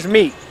the king's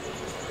meat.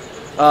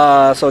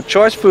 So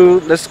choice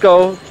food. Let's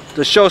go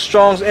to show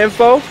Strong's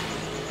info.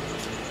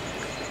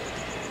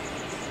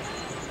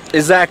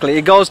 Exactly,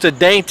 it goes to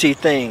dainty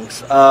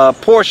things,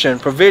 portion,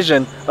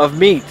 provision of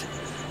meat,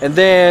 and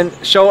then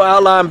show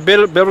outline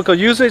biblical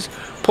usage,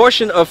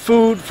 portion of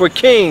food for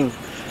king,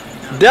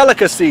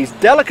 delicacies,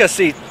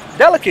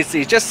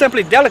 just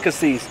simply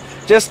delicacies,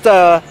 just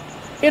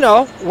you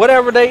know,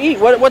 whatever they eat,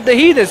 what the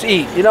heathens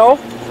eat, you know.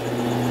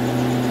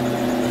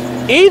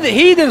 Either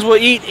heathens will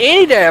eat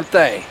any damn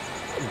thing.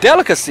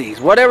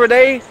 Delicacies, whatever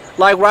they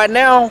like right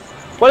now.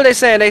 What are they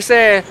saying? They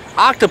saying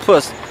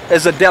octopus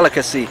is a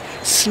delicacy.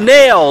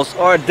 Snails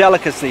are a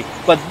delicacy.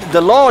 But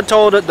the Lord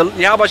told the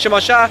Yahweh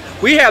Shemashah,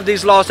 we have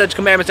these laws, statutes,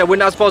 commandments that we're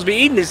not supposed to be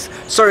eating these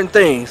certain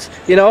things,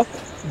 you know.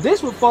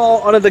 This would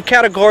fall under the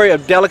category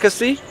of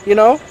delicacy, you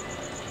know.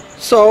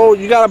 So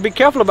you got to be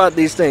careful about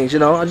these things, you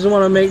know. I just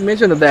want to make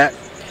mention of that.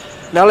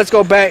 Now let's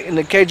go back in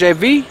the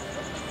KJV.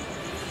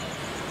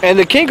 And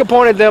the king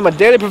appointed them a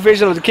daily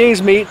provision of the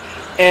king's meat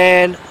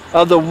and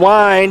of the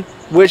wine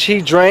which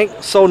he drank,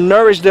 so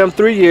nourished them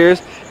 3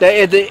 years, that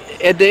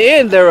at the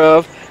end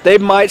thereof they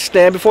might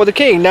stand before the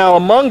king. Now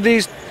among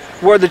these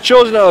were the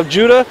children of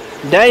Judah,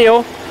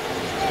 Daniel,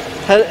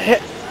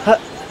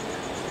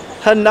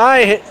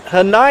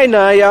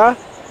 Hananiah,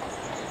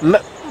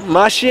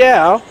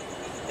 Mishael,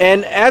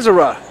 and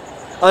Azariah,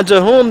 unto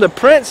whom the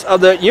prince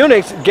of the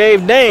eunuchs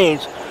gave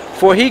names.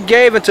 For he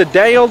gave unto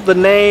Daniel the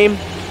name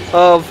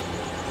of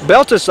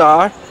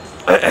Belteshazzar,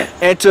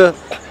 and to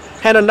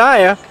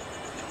Hananiah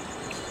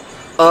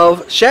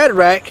of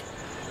Shadrach,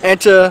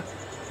 and to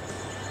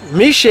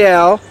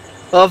Mishael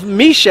of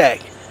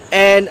Meshach,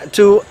 and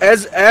to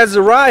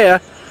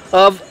Azariah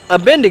of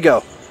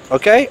Abednego.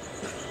 Okay?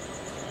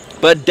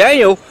 But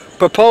Daniel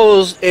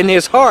proposed in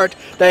his heart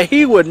that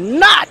he would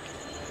not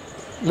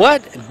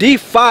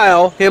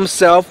defile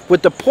himself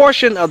with the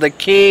portion of the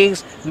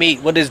king's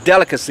meat, with his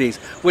delicacies,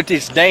 with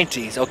his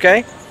dainties.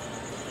 Okay?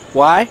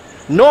 Why?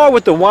 nor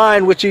with the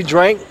wine which he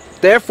drank.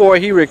 Therefore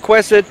he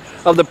requested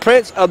of the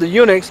prince of the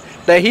eunuchs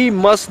that he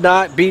must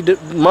not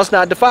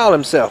defile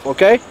himself.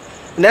 Okay,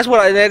 and that's what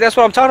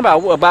I'm talking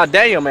about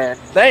Daniel, man.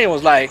 Daniel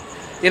was like,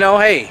 you know,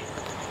 hey,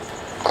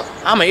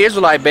 I'm an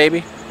Israelite,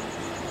 baby.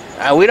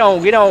 We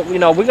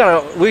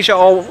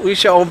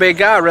shall obey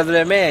God rather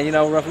than man. You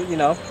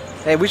know,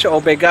 hey, we shall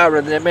obey God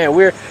rather than man.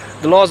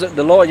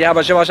 The Lord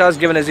Yahweh Shem has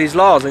given us these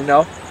laws, you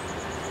know,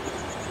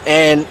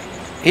 and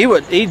he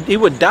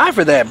would die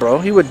for that, bro.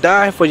 He would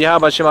die for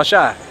Yahweh Shem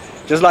Shai.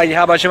 Just like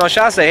Yahweh Shem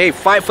Shai say, hey,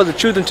 fight for the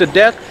truth unto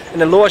death, and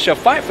the Lord shall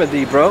fight for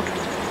thee, bro.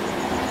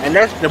 And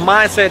that's the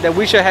mindset that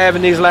we should have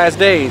in these last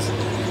days,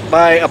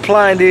 by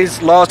applying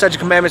these laws, statutes,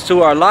 commandments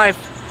to our life.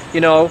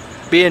 You know,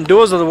 being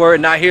doers of the word,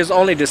 not here's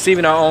only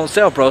deceiving our own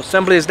self, bro.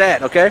 Simply as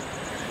that, okay?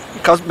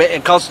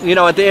 Because you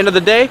know, at the end of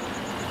the day,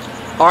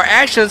 our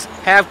actions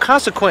have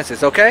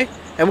consequences, okay?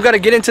 And we're gonna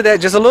get into that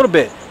just a little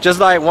bit. Just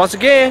like, once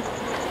again,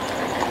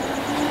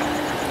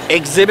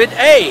 Exhibit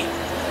A.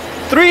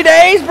 3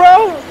 days,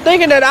 bro,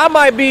 thinking that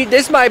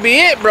this might be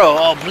it, bro.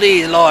 Oh,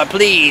 please, Lord,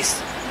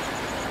 please.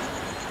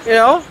 You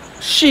know,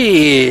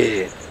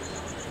 shit.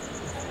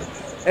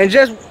 And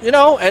just, you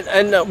know,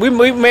 and we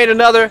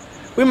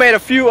made a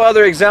few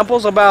other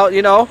examples about,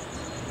 you know,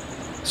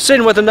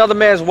 sitting with another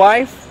man's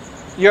wife.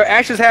 Your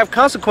actions have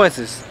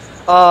consequences.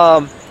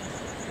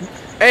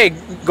 Hey,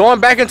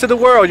 going back into the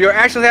world, your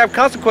actions have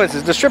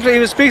consequences. The scripture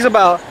even speaks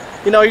about,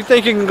 you know, you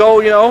think you can go,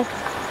 you know,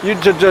 you're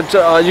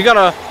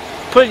gonna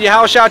put your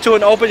house out to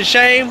an open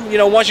shame, you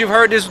know, once you've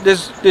heard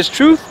this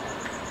truth.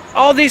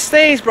 All these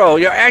things, bro,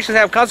 your actions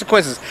have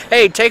consequences.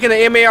 Hey, taking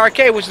the MARK,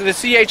 which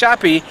is the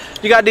CHIP,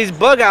 you got these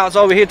bug outs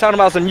over here talking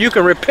about some, you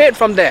can repent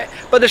from that.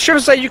 But the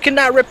scriptures say you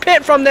cannot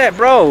repent from that,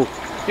 bro.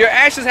 Your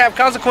actions have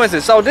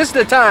consequences. So this is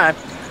the time.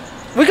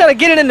 We gotta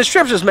get it in the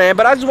scriptures, man.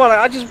 But I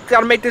just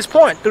gotta make this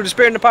point. Through the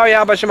Spirit and the power of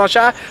Yahweh Shem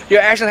Shai, your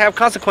actions have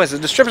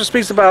consequences. The scripture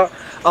speaks about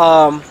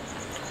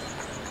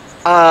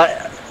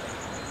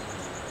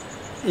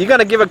you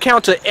gotta give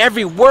account to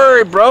every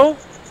word, bro.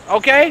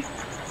 Okay?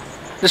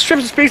 The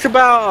scripture speaks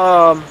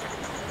about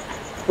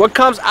what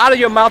comes out of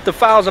your mouth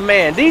defiles a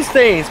man. These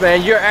things,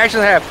 man, your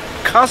actions have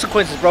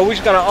consequences, bro. We're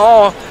just gonna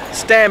all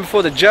stand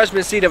before the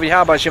judgment seat of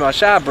Yahweh Shem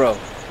Shai, bro.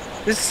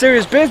 This is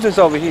serious business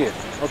over here,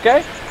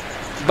 okay?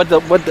 But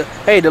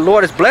hey, the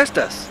Lord has blessed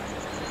us.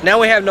 Now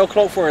we have no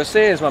cloak for our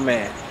sins, my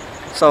man.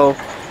 So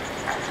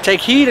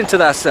take heed unto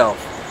thyself,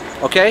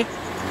 okay?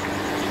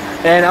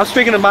 And I'm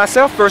speaking to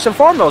myself first and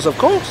foremost, of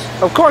course,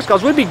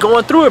 because we be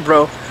going through it,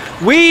 bro.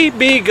 We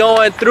be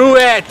going through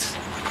it.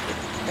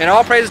 And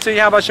all praises to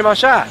Yahweh Shem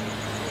Shai.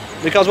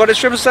 Because what does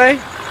scripture say?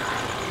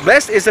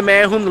 Blessed is the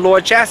man whom the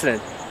Lord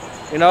chasteneth.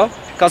 You know?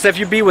 Because if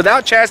you be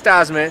without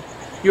chastisement,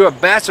 you are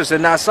bastards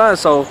and not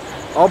sons. So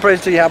all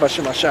praises to Yahweh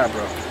Shem Shai,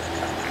 bro.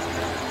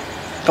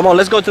 Come on,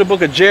 let's go to the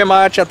book of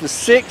Jeremiah chapter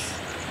 6.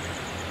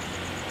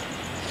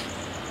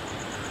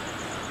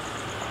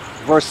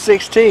 Verse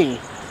 16.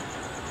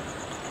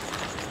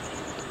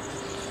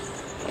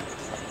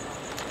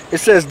 It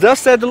says, thus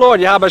said the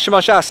Lord, Yahweh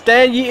Shem Shai,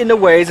 stand ye in the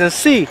ways and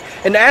see,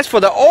 and ask for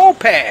the old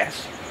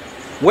paths.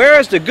 Where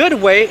is the good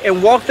way,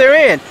 and walk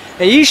therein,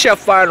 and ye shall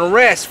find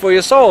rest for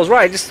your souls.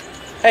 Right, just,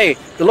 hey,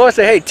 the Lord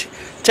said, hey,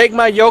 take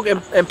my yoke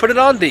and put it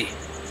on thee.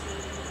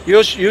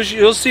 You'll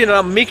see that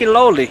I'm meek and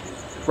lowly.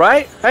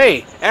 Right?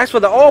 Hey, ask for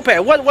the old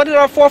path. What did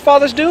our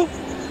forefathers do?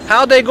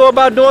 How'd they go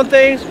about doing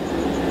things?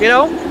 You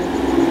know?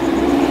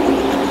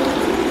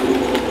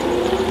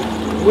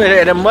 We're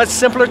at a much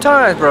simpler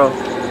times, bro.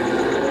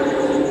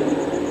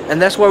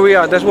 And that's where we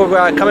are. That's where we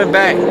are, coming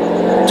back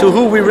to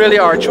who we really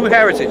are, true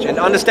heritage, and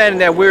understanding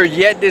that we're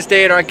yet this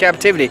day in our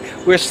captivity.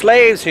 We're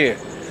slaves here.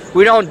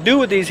 We don't do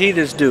what these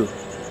heathens do.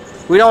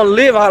 We don't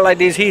live out like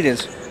these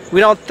heathens. We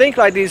don't think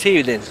like these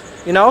heathens.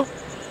 You know?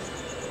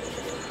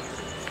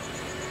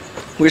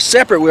 We're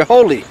separate. We're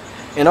holy.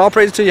 And all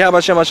praise to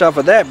Yahweh Shem Shai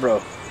for that,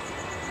 bro.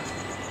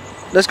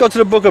 Let's go to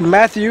the book of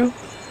Matthew.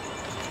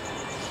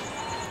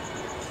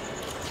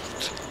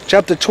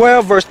 Chapter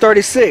 12, verse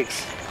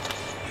 36.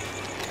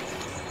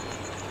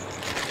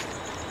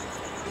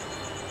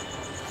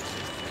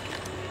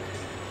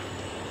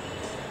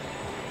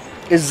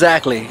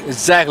 Exactly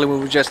what we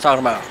were just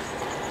talking about.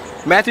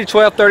 Matthew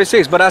 12,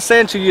 36. But I say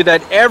unto you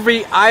that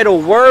every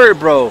idle word,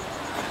 bro,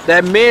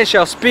 that men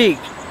shall speak,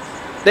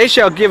 they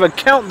shall give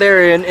account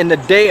therein in the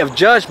day of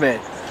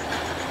judgment.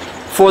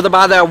 For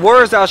by thy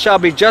words thou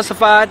shalt be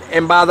justified,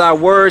 and by thy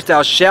words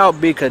thou shalt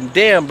be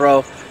condemned,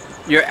 bro.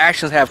 Your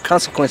actions have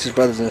consequences,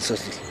 brothers and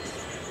sisters.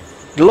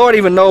 The Lord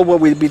even knows what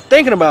we be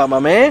thinking about, my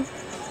man.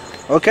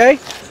 Okay?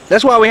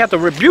 That's why we have to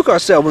rebuke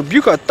ourselves,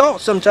 rebuke our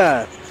thoughts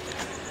sometimes.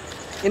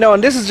 You know,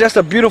 and this is just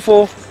a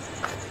beautiful,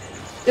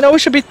 you know, we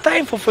should be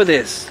thankful for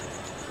this.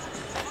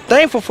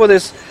 Thankful for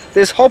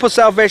this hope of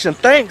salvation.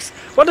 Thanks.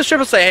 What does the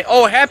scripture say?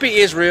 Oh, happy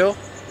Israel,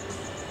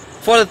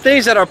 for the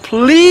things that are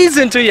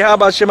pleasing to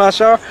Yahweh Shem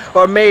Shai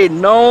are made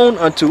known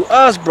unto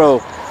us, bro.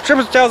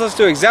 Scripture tells us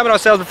to examine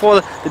ourselves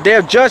before the day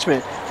of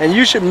judgment, and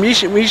we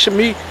should,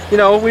 you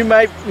know, we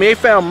may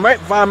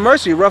find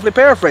mercy, roughly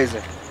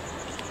paraphrasing.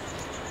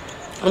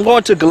 I'm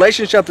going to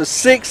Galatians chapter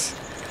 6,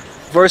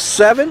 verse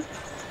 7.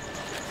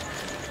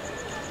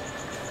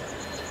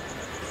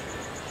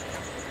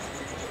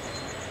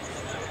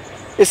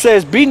 It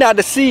says, be not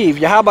deceived.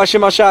 Yahweh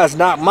Shemashah is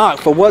not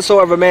mocked. For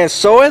whatsoever man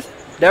soweth,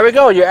 there we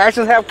go. Your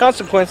actions have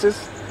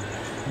consequences.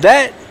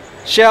 That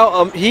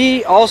shall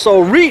he also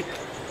reap.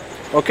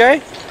 Okay?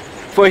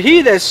 For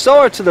he that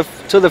soweth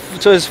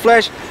to his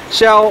flesh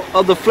shall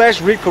of the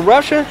flesh reap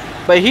corruption,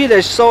 but he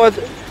that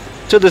soweth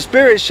to the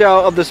Spirit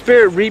shall of the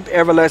Spirit reap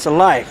everlasting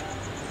life.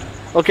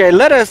 Okay,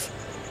 let us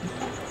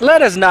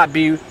not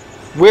be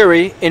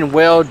weary in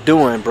well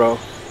doing, bro.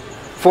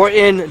 For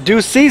in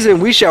due season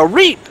we shall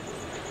reap,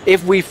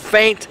 if we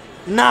faint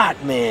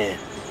not, man.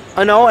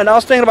 I know, and I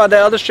was thinking about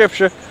that other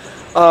scripture.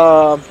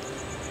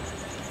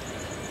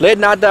 Let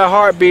not thy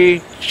heart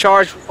be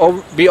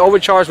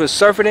overcharged with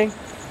surfeiting,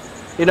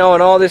 you know,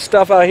 and all this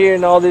stuff out here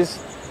and all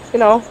this, you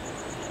know.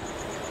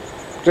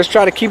 Just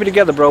try to keep it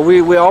together, bro.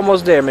 We're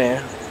almost there,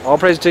 man. All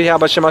praise to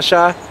Yahweh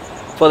Shemashah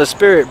for the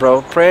Spirit,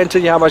 bro. Praying to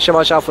Yahweh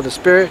Shemashah for the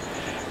Spirit.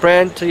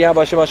 Praying to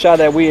Yahweh Shemashah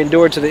that we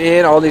endure to the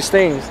end. All these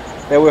things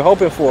that we're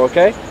hoping for,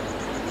 okay?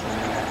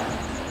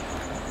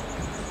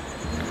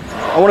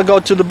 I want to go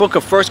to the book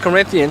of 1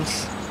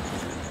 Corinthians.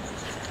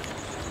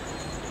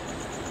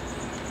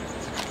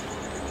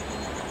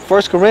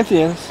 1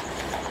 Corinthians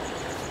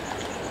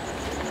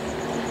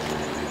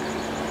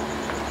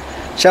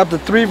chapter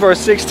 3, verse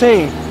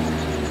 16.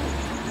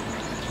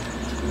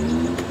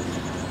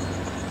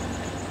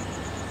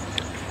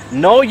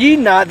 Know ye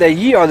not that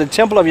ye are the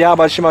temple of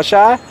Yahweh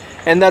Shemashah,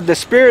 and that the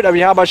Spirit of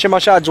Yahweh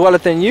Shemashah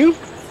dwelleth in you?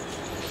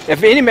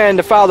 If any man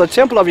defile the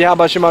temple of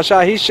Yahweh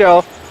Shemashah,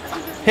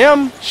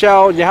 him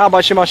shall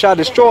Yahweh Shemashah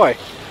destroy.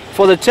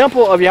 For the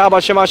temple of Yahweh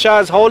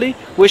Shemashah is holy,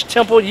 which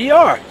temple ye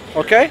are.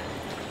 Okay?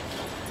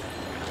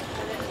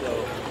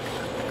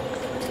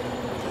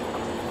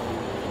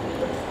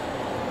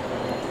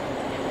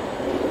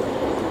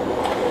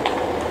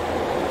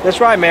 That's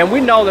right, man. We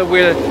know that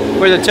we're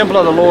the temple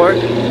of the Lord.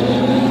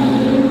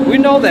 We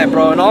know that,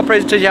 bro. And all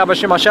praise to Yahweh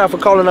Shemashah for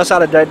calling us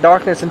out of that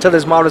darkness into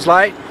this marvelous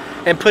light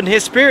and putting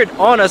His Spirit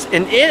on us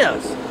and in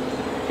us.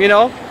 You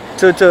know,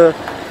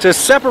 to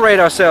separate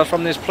ourselves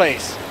from this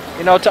place.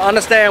 You know, to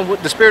understand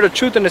the spirit of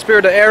truth and the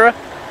spirit of error.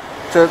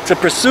 To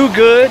pursue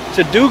good,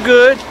 to do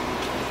good.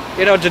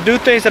 You know, to do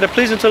things that are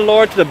pleasing to the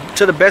Lord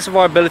to the best of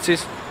our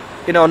abilities.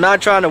 You know,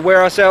 not trying to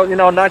wear ourselves, you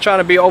know, not trying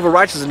to be over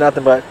righteous or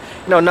nothing, but,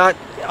 you know, not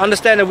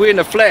understanding we're in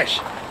the flesh.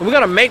 And we're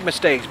going to make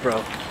mistakes,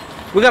 bro.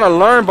 We're going to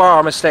learn by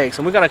our mistakes,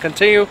 and we're going to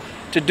continue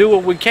to do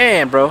what we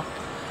can, bro.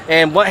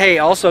 And what, hey,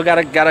 also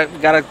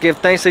gotta give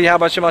thanks to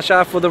Yahweh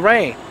Shemashah for the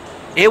rain.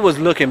 It was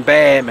looking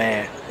bad,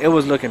 man. It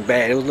was looking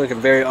bad. It was looking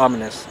very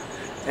ominous.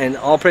 And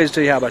all praise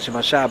to Yahweh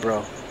Shemashah,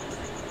 bro.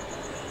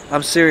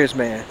 I'm serious,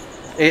 man.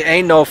 It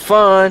ain't no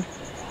fun.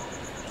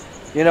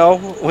 You know,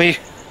 we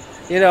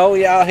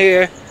out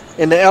here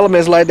in the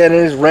elements like that, and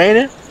it's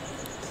raining.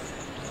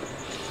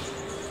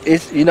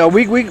 It's, you know,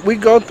 we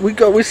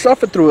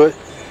suffer through it.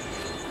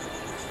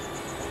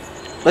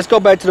 Let's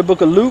go back to the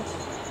book of Luke.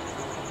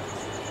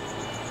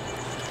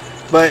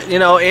 But, you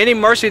know, any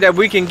mercy that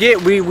we can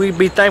get, we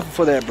be thankful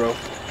for that, bro.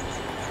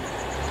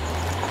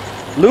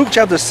 Luke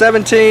chapter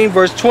 17,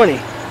 verse 20.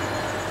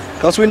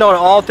 Because we know that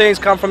all things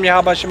come from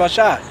Yahweh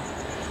Shemashah.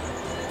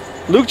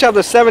 Luke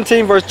chapter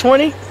 17, verse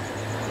 20.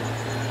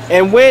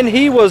 And when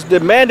he was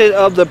demanded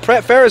of the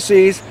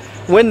Pharisees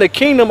when the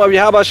kingdom of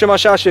Yahweh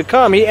Shemashah should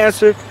come, he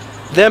answered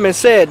them and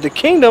said, the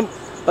kingdom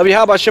of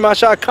Yahweh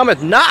Shemashah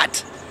cometh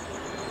not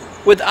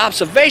with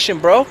observation,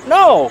 bro.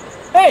 No.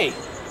 Hey.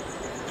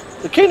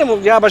 The kingdom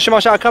of Yahweh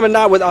Shemashah cometh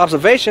not with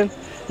observation.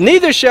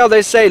 Neither shall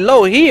they say,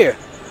 lo here,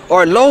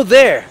 or lo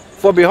there.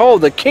 For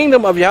behold, the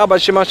kingdom of Yahweh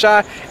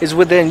Shemashah is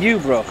within you,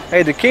 bro.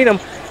 Hey, the kingdom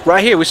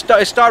right here. It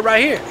start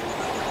right here.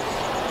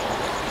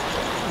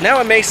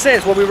 Now it makes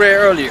sense what we read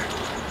earlier.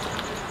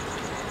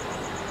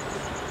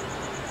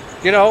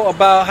 You know,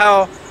 about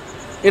how,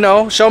 you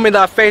know, show me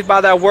thy faith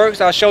by thy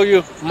works. I'll show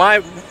you my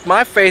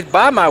faith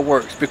by my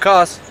works.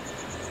 Because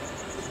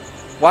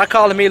why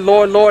calling me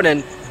Lord, Lord,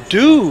 and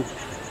do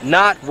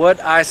not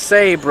what I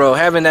say, bro?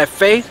 Having that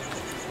faith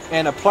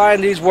and applying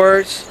these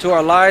words to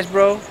our lives,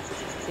 bro,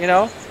 you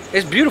know,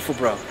 it's beautiful,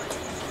 bro.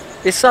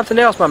 It's something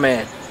else, my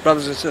man,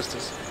 brothers and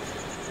sisters.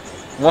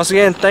 Once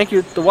again, thank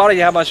you, the Water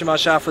Yahweh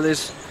Shemashah, for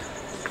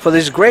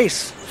this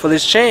grace, for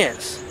this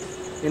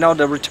chance, you know,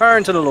 to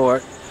return to the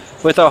Lord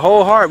with our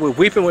whole heart, with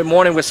weeping, with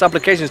mourning, with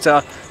supplications,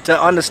 to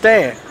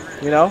understand,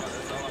 you know.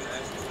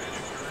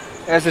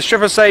 As the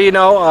scriptures say, you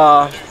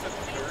know,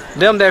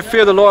 them that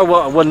fear the Lord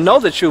will know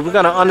the truth. We're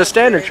going to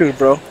understand the truth,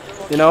 bro.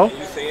 You know?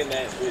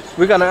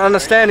 We're going to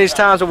understand these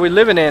times that we're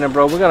living in, and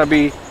bro, we're going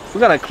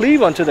to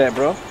cleave unto that,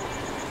 bro.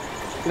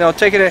 You know,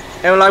 taking it,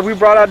 and like we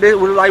brought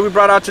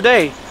out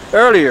today,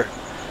 earlier,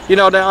 you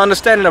know, the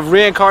understanding of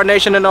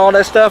reincarnation and all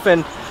that stuff,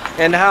 and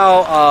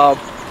how,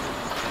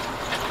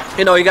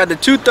 you know, you got the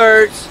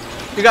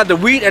 2/3, you got the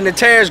wheat and the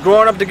tares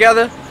growing up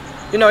together.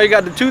 You know, you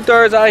got the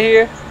 2/3 out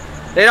here.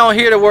 They don't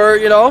hear the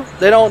word, you know.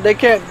 They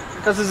can't,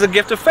 because it's a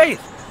gift of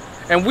faith.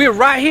 And we're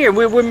right here.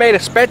 We're made a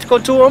spectacle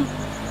to them.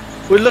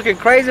 we're looking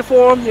crazy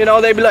for them, you know,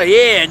 they be like,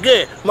 yeah,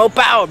 good, more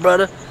power,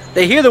 brother.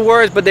 They hear the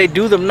words, but they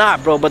do them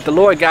not, bro. But the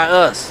Lord got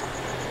us.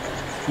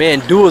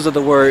 Man, doers of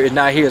the word and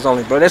not hearers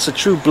only, bro. That's a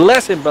true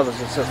blessing, brothers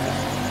and sisters.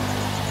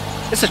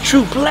 It's a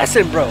true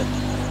blessing, bro.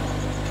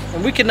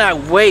 And we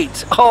cannot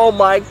wait. Oh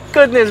my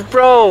goodness,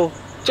 bro.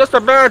 Just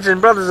imagine,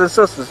 brothers and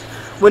sisters,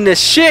 when the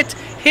shit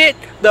hit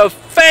the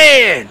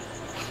fan.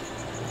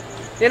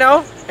 You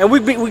know? And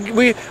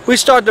we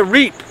start to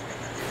reap.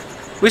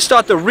 We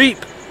start to reap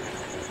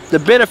the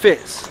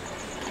benefits.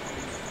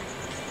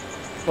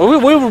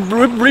 Well,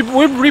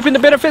 we're reaping the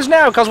benefits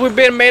now because we're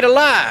being made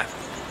alive.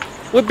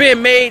 We're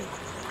being made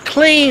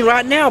clean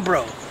right now,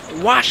 bro.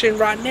 Washing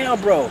right now,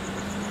 bro.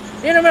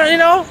 You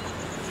know?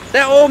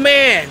 That old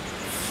man.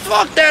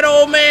 Fuck that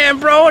old man,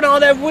 bro. And all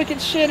that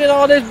wicked shit and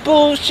all this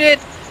bullshit.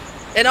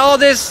 And all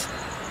this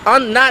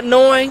not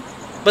knowing.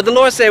 But the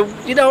Lord said,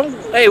 you know,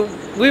 hey,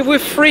 we're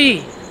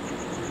free.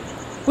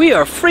 We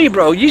are free,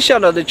 bro. You shall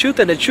know the truth,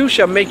 and the truth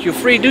shall make you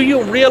free. Do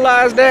you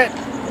realize that?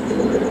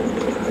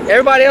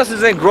 Everybody else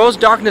is in gross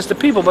darkness to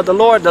people, but the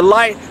Lord, the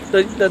light,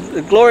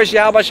 the glorious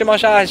Yahweh Shema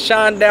Shai has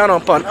shined down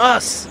upon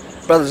us,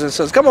 brothers and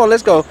sisters. Come on,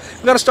 let's go.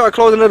 We're going to start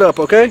closing it up,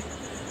 okay?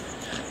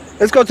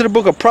 Let's go to the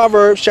book of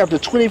Proverbs, chapter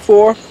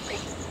 24.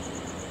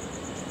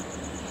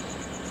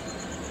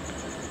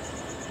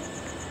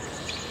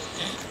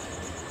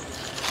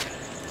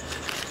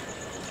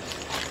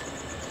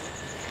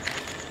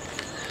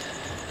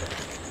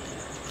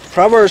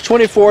 Proverbs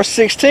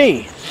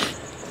 24:16.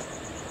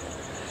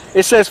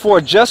 It says, "For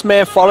a just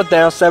man falleth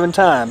down 7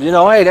 times." You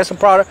know, hey, that's a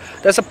part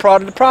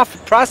of the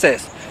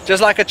process.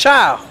 Just like a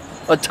child,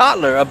 a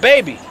toddler, a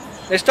baby.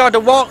 They start to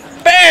walk,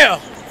 bam,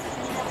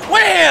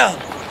 wham,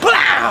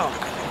 blow,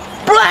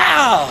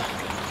 blow,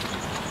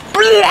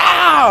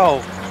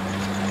 blow.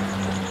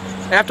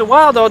 After a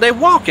while, though, they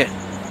walking.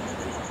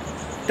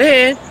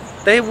 Then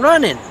they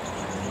running.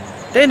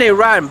 Then they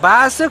riding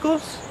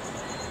bicycles.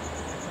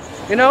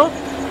 You know.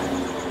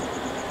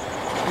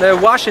 They're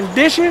washing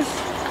dishes.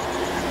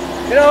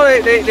 You know,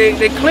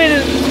 they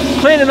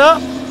cleaning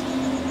up,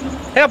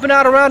 helping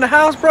out around the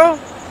house, bro.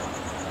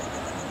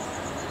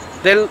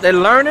 They're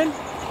learning.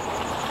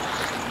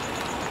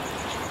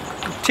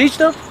 Teach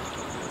them.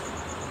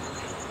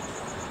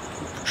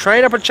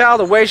 Train up a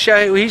child the way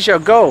he shall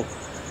go.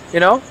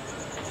 You know,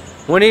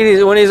 when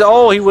he's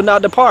old, he will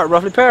not depart.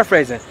 Roughly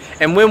paraphrasing.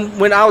 And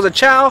when I was a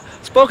child,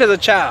 spoke as a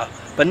child.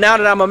 But now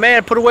that I'm a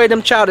man, put away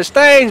them childish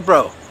things,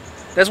 bro.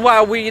 That's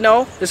why you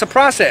know, it's a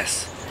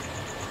process.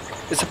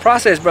 It's a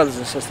process, brothers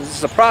and sisters.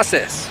 It's a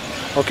process.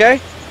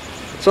 Okay?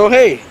 So,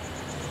 hey.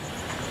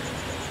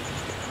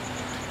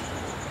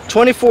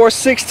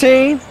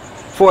 24:16.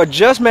 For a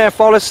just man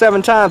falleth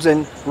 7 times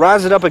and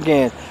rises up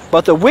again.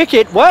 But the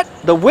wicked, what?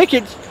 The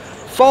wicked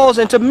falls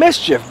into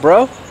mischief,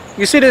 bro.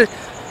 You see the,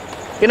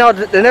 you know,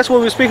 and that's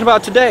what we're speaking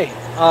about today.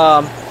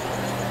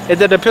 In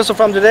the epistle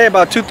from today,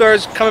 about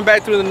 2/3 coming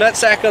back through the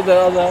nutsack of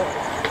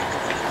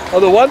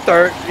the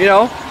 1/3, you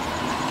know.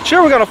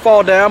 Sure, we're gonna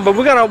fall down, but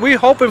we're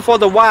hoping for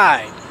the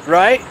wide,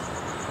 right?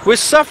 We're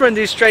suffering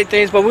these straight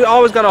things, but we're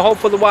always gonna hope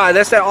for the wide.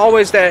 That's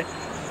always that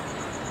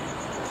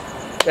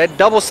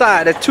double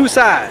side, that 2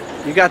 side.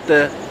 You got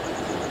the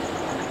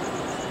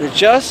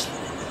just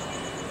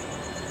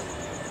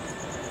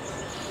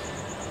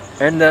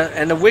and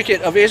the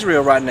wicked of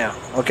Israel right now.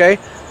 Okay,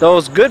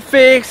 those good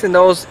figs and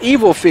those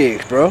evil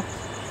figs, bro.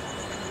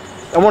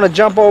 I want to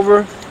jump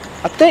over.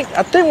 I think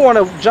we want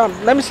to jump.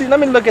 Let me see. Let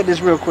me look at this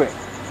real quick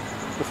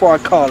before I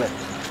call it.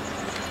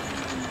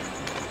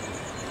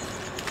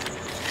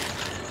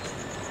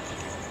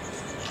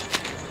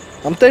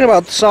 I'm thinking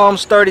about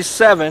Psalms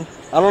 37.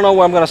 I don't know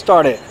where I'm going to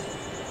start at.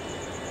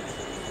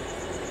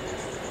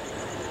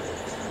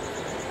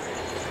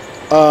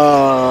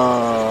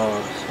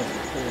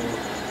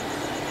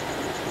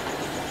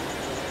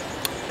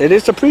 It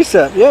is a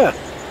precept, yeah.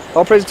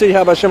 All praise to you,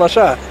 how about Shema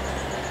Shai?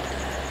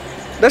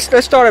 Let's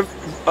start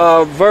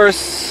at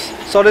verse.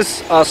 So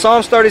this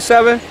Psalms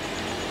 37.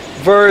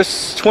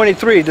 Verse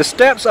 23, the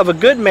steps of a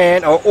good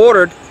man are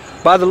ordered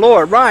by the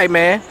Lord. Right,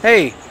 man.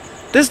 Hey,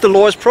 this is the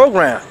Lord's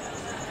program.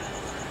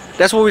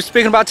 That's what we're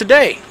speaking about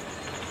today.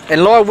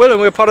 And Lord willing,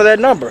 we're part of that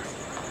number.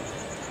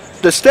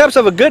 The steps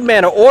of a good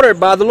man are ordered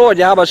by the Lord,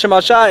 Yahweh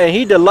Shema Shai, and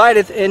he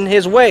delighteth in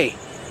his way.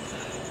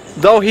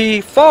 Though he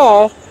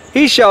fall,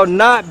 he shall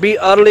not be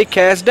utterly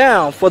cast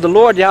down. For the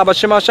Lord, Yahweh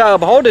Shema Shai,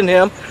 upholding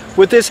him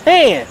with his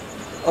hand.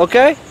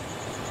 Okay?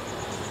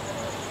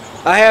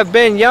 I have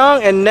been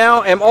young and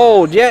now am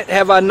old, yet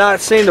have I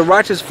not seen the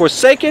righteous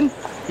forsaken,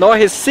 nor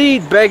his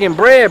seed begging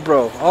bread,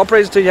 bro. All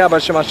praise to Yahweh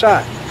Shema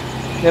Shai.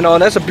 You know,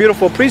 and that's a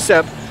beautiful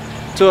precept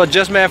to a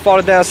just man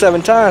falling down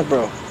 7 times,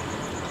 bro.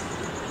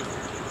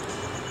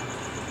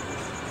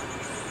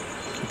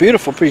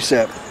 Beautiful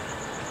precept.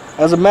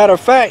 As a matter of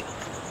fact,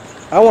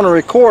 I want to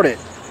record it.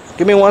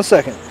 Give me 1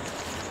 second.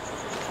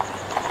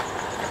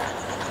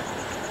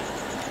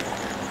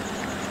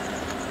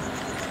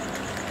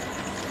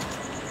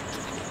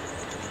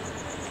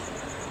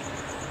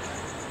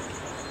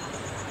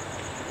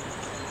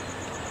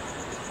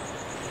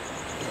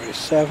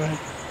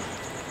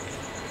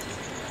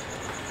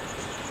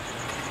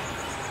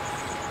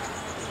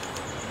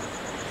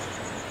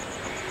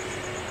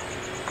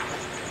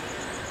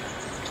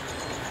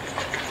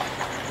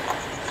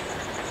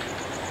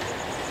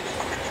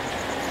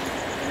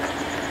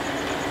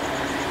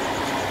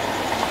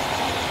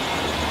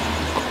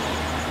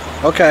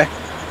 Okay.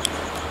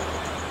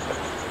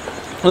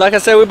 Like I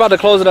said, we're about to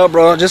close it up,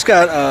 bro. Just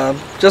got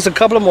just a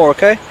couple of more,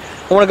 okay?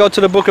 I want to go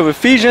to the book of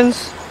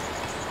Ephesians,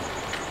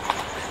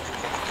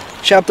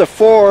 chapter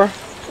 4,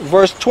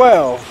 verse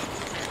 12.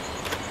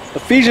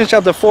 Ephesians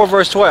chapter 4,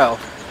 verse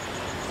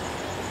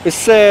 12. It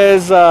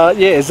says, yeah,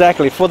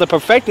 exactly. For the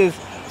perfecting.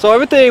 So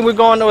everything what's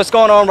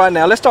going on right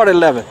now. Let's start at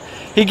 11.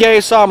 He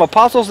gave some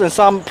apostles and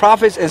some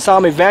prophets and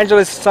some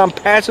evangelists, some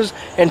pastors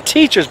and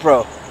teachers,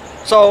 bro.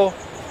 So,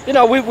 you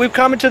know, we've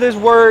come into this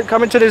word,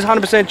 come into this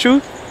 100%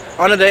 truth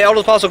under the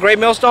Elder Apostle Great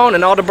Millstone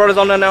and all the brothers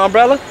under the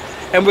umbrella.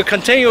 And we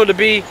continue to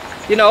be,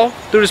 you know,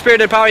 through the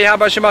spirit and power of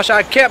Yahweh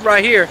Shemashai, kept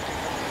right here,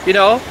 you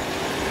know,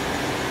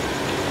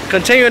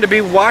 continuing to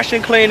be washed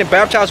and clean and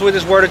baptized with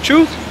this word of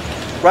truth,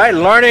 right?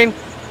 Learning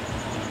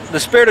the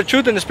spirit of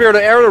truth and the spirit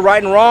of error,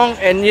 right and wrong,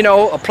 and, you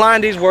know,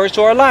 applying these words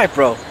to our life,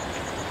 bro.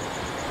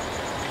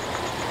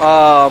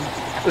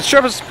 The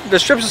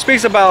scripture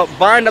speaks about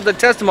binding up the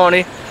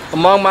testimony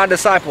among my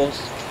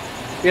disciples,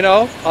 you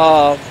know,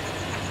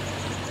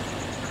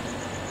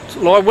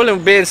 Lord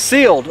willing, being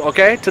sealed,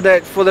 okay, to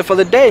that for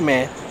the day,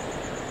 man.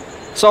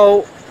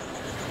 So,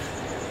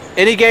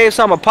 and he gave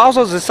some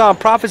apostles and some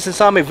prophets and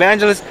some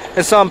evangelists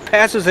and some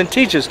pastors and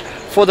teachers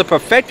for the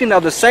perfecting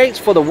of the saints,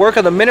 for the work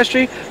of the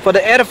ministry, for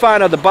the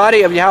edifying of the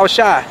body of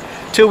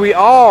Yahushua, till we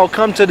all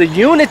come to the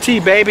unity,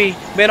 baby,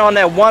 been on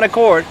that one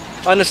accord,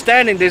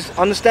 understanding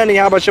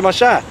Yahweh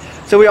Shemashai.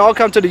 So we all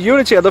come to the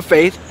unity of the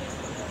faith.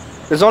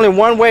 There's only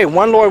one way,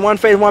 one Lord, one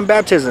faith, one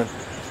baptism.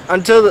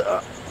 Until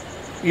the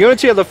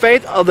unity of the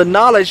faith, of the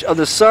knowledge of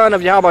the Son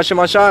of Yahweh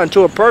Shemashai,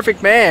 unto a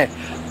perfect man,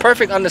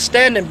 perfect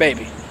understanding,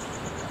 baby.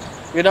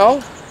 You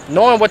know,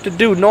 knowing what to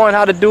do, knowing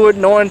how to do it,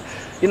 knowing,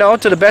 you know,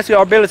 to the best of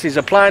our abilities,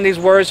 applying these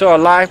words to our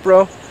life,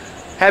 bro.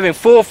 Having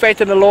full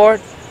faith in the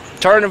Lord,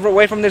 turning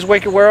away from this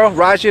wicked world,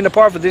 rise ye and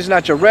depart, for this is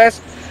not your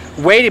rest.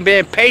 Waiting,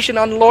 being patient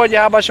on the Lord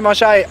Yahweh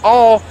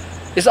Shemashai,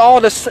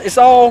 it's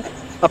all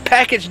a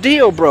package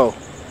deal, bro.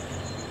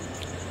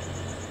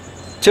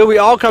 Till we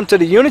all come to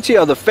the unity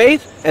of the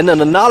faith and then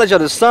the knowledge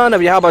of the Son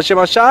of Yahweh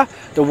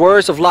Shemashai, the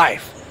words of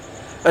life.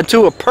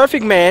 Unto a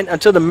perfect man,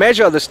 until the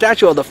measure of the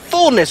stature of the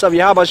fullness of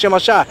Yahweh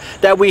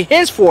Shemashai, that we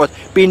henceforth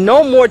be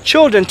no more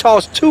children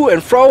tossed to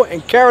and fro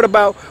and carried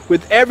about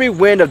with every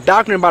wind of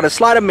doctrine by the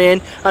sleight of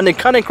men, under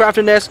cunning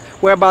craftiness,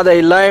 whereby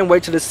they laying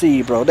wait to the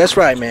sea, bro. That's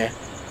right, man.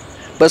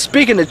 But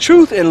speaking the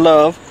truth in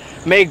love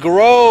may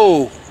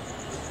grow,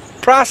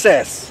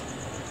 process,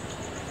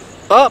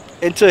 up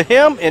into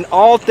him in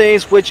all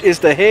things, which is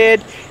the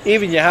head,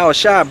 even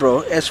Yahushua,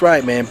 bro. That's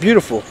right, man.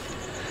 Beautiful.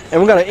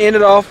 And we're going to end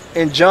it off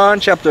in John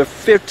chapter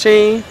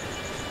 15.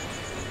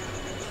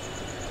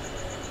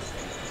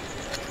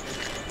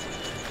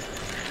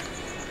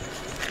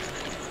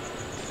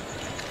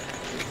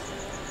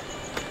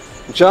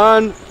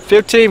 John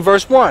 15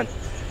 verse 1.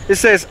 It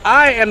says,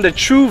 I am the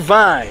true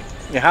vine,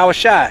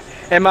 Yahushua,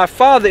 and my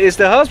Father is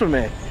the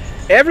husbandman.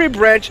 Every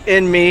branch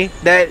in me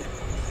that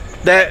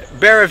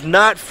beareth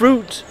not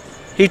fruit,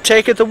 he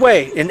taketh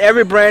away. And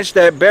every branch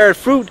that beareth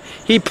fruit,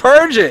 he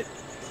purgeth,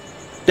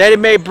 that it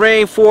may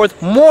bring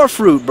forth more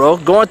fruit, bro.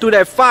 Going through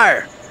that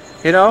fire,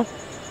 you know,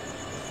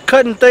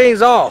 cutting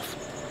things off,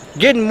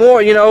 getting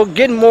more, you know,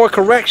 getting more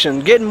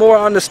correction, getting more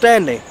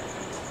understanding.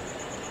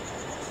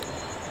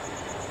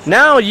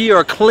 Now ye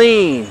are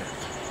clean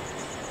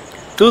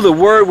through the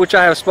word which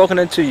I have spoken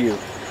unto you.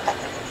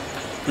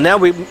 Now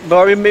we've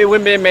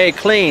been made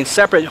clean,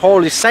 separate,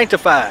 holy,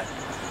 sanctified.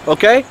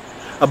 Okay?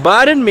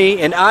 Abide in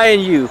me and I in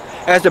you,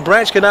 as the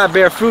branch cannot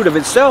bear fruit of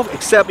itself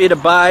except it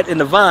abide in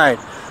the vine.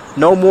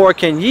 No more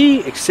can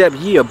ye except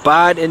ye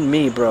abide in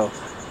me, bro.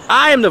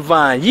 I am the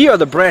vine, ye are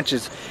the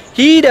branches.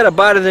 He that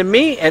abideth in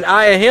me and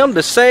I in him,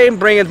 the same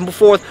bringeth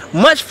forth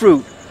much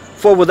fruit.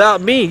 For without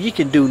me ye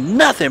can do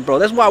nothing, bro.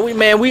 That's why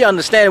we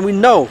understand and we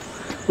know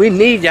we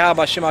need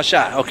Yahweh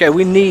Shemashai. Okay,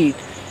 we need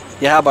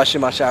Yahweh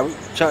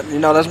Shemashai. You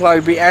know, that's why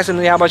we be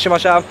asking Yahweh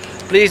Shemashai,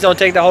 please don't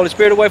take the Holy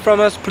Spirit away from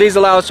us. Please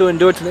allow us to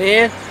endure to the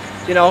end.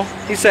 You know,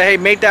 he said, hey,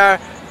 make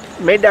that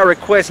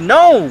request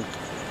known.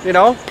 You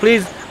know,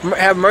 please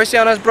have mercy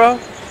on us, bro.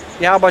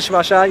 Yahweh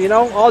Shemashai, you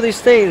know, all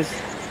these things.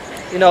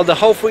 You know, the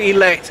hopeful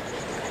elect.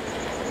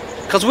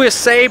 Because we're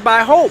saved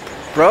by hope,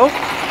 bro.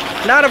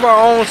 Not of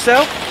our own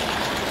self.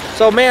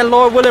 So, man,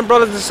 Lord willing,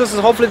 brothers and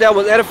sisters, hopefully that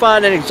was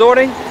edifying and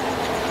exhorting.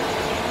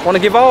 I want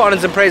to give all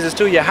honors and praises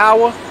to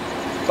Yahweh,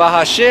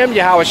 Bahashem,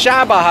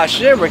 Yahushua,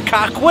 Bahashem,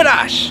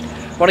 Rekakwadash.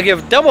 I want to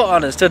give double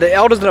honors to the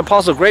elders and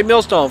apostles of Great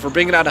Millstone for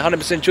bringing out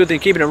 100% truth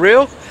and keeping it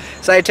real.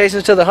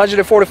 Salutations to the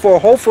 144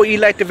 hopeful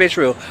elect of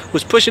Israel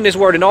who's pushing this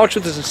word in all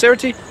truth and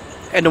sincerity,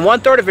 and the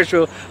 1/3 of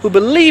Israel who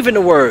believe in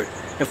the word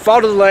and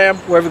follow the Lamb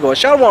wherever we go.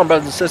 Shalom,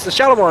 brothers and sisters.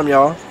 Shalom,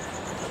 y'all.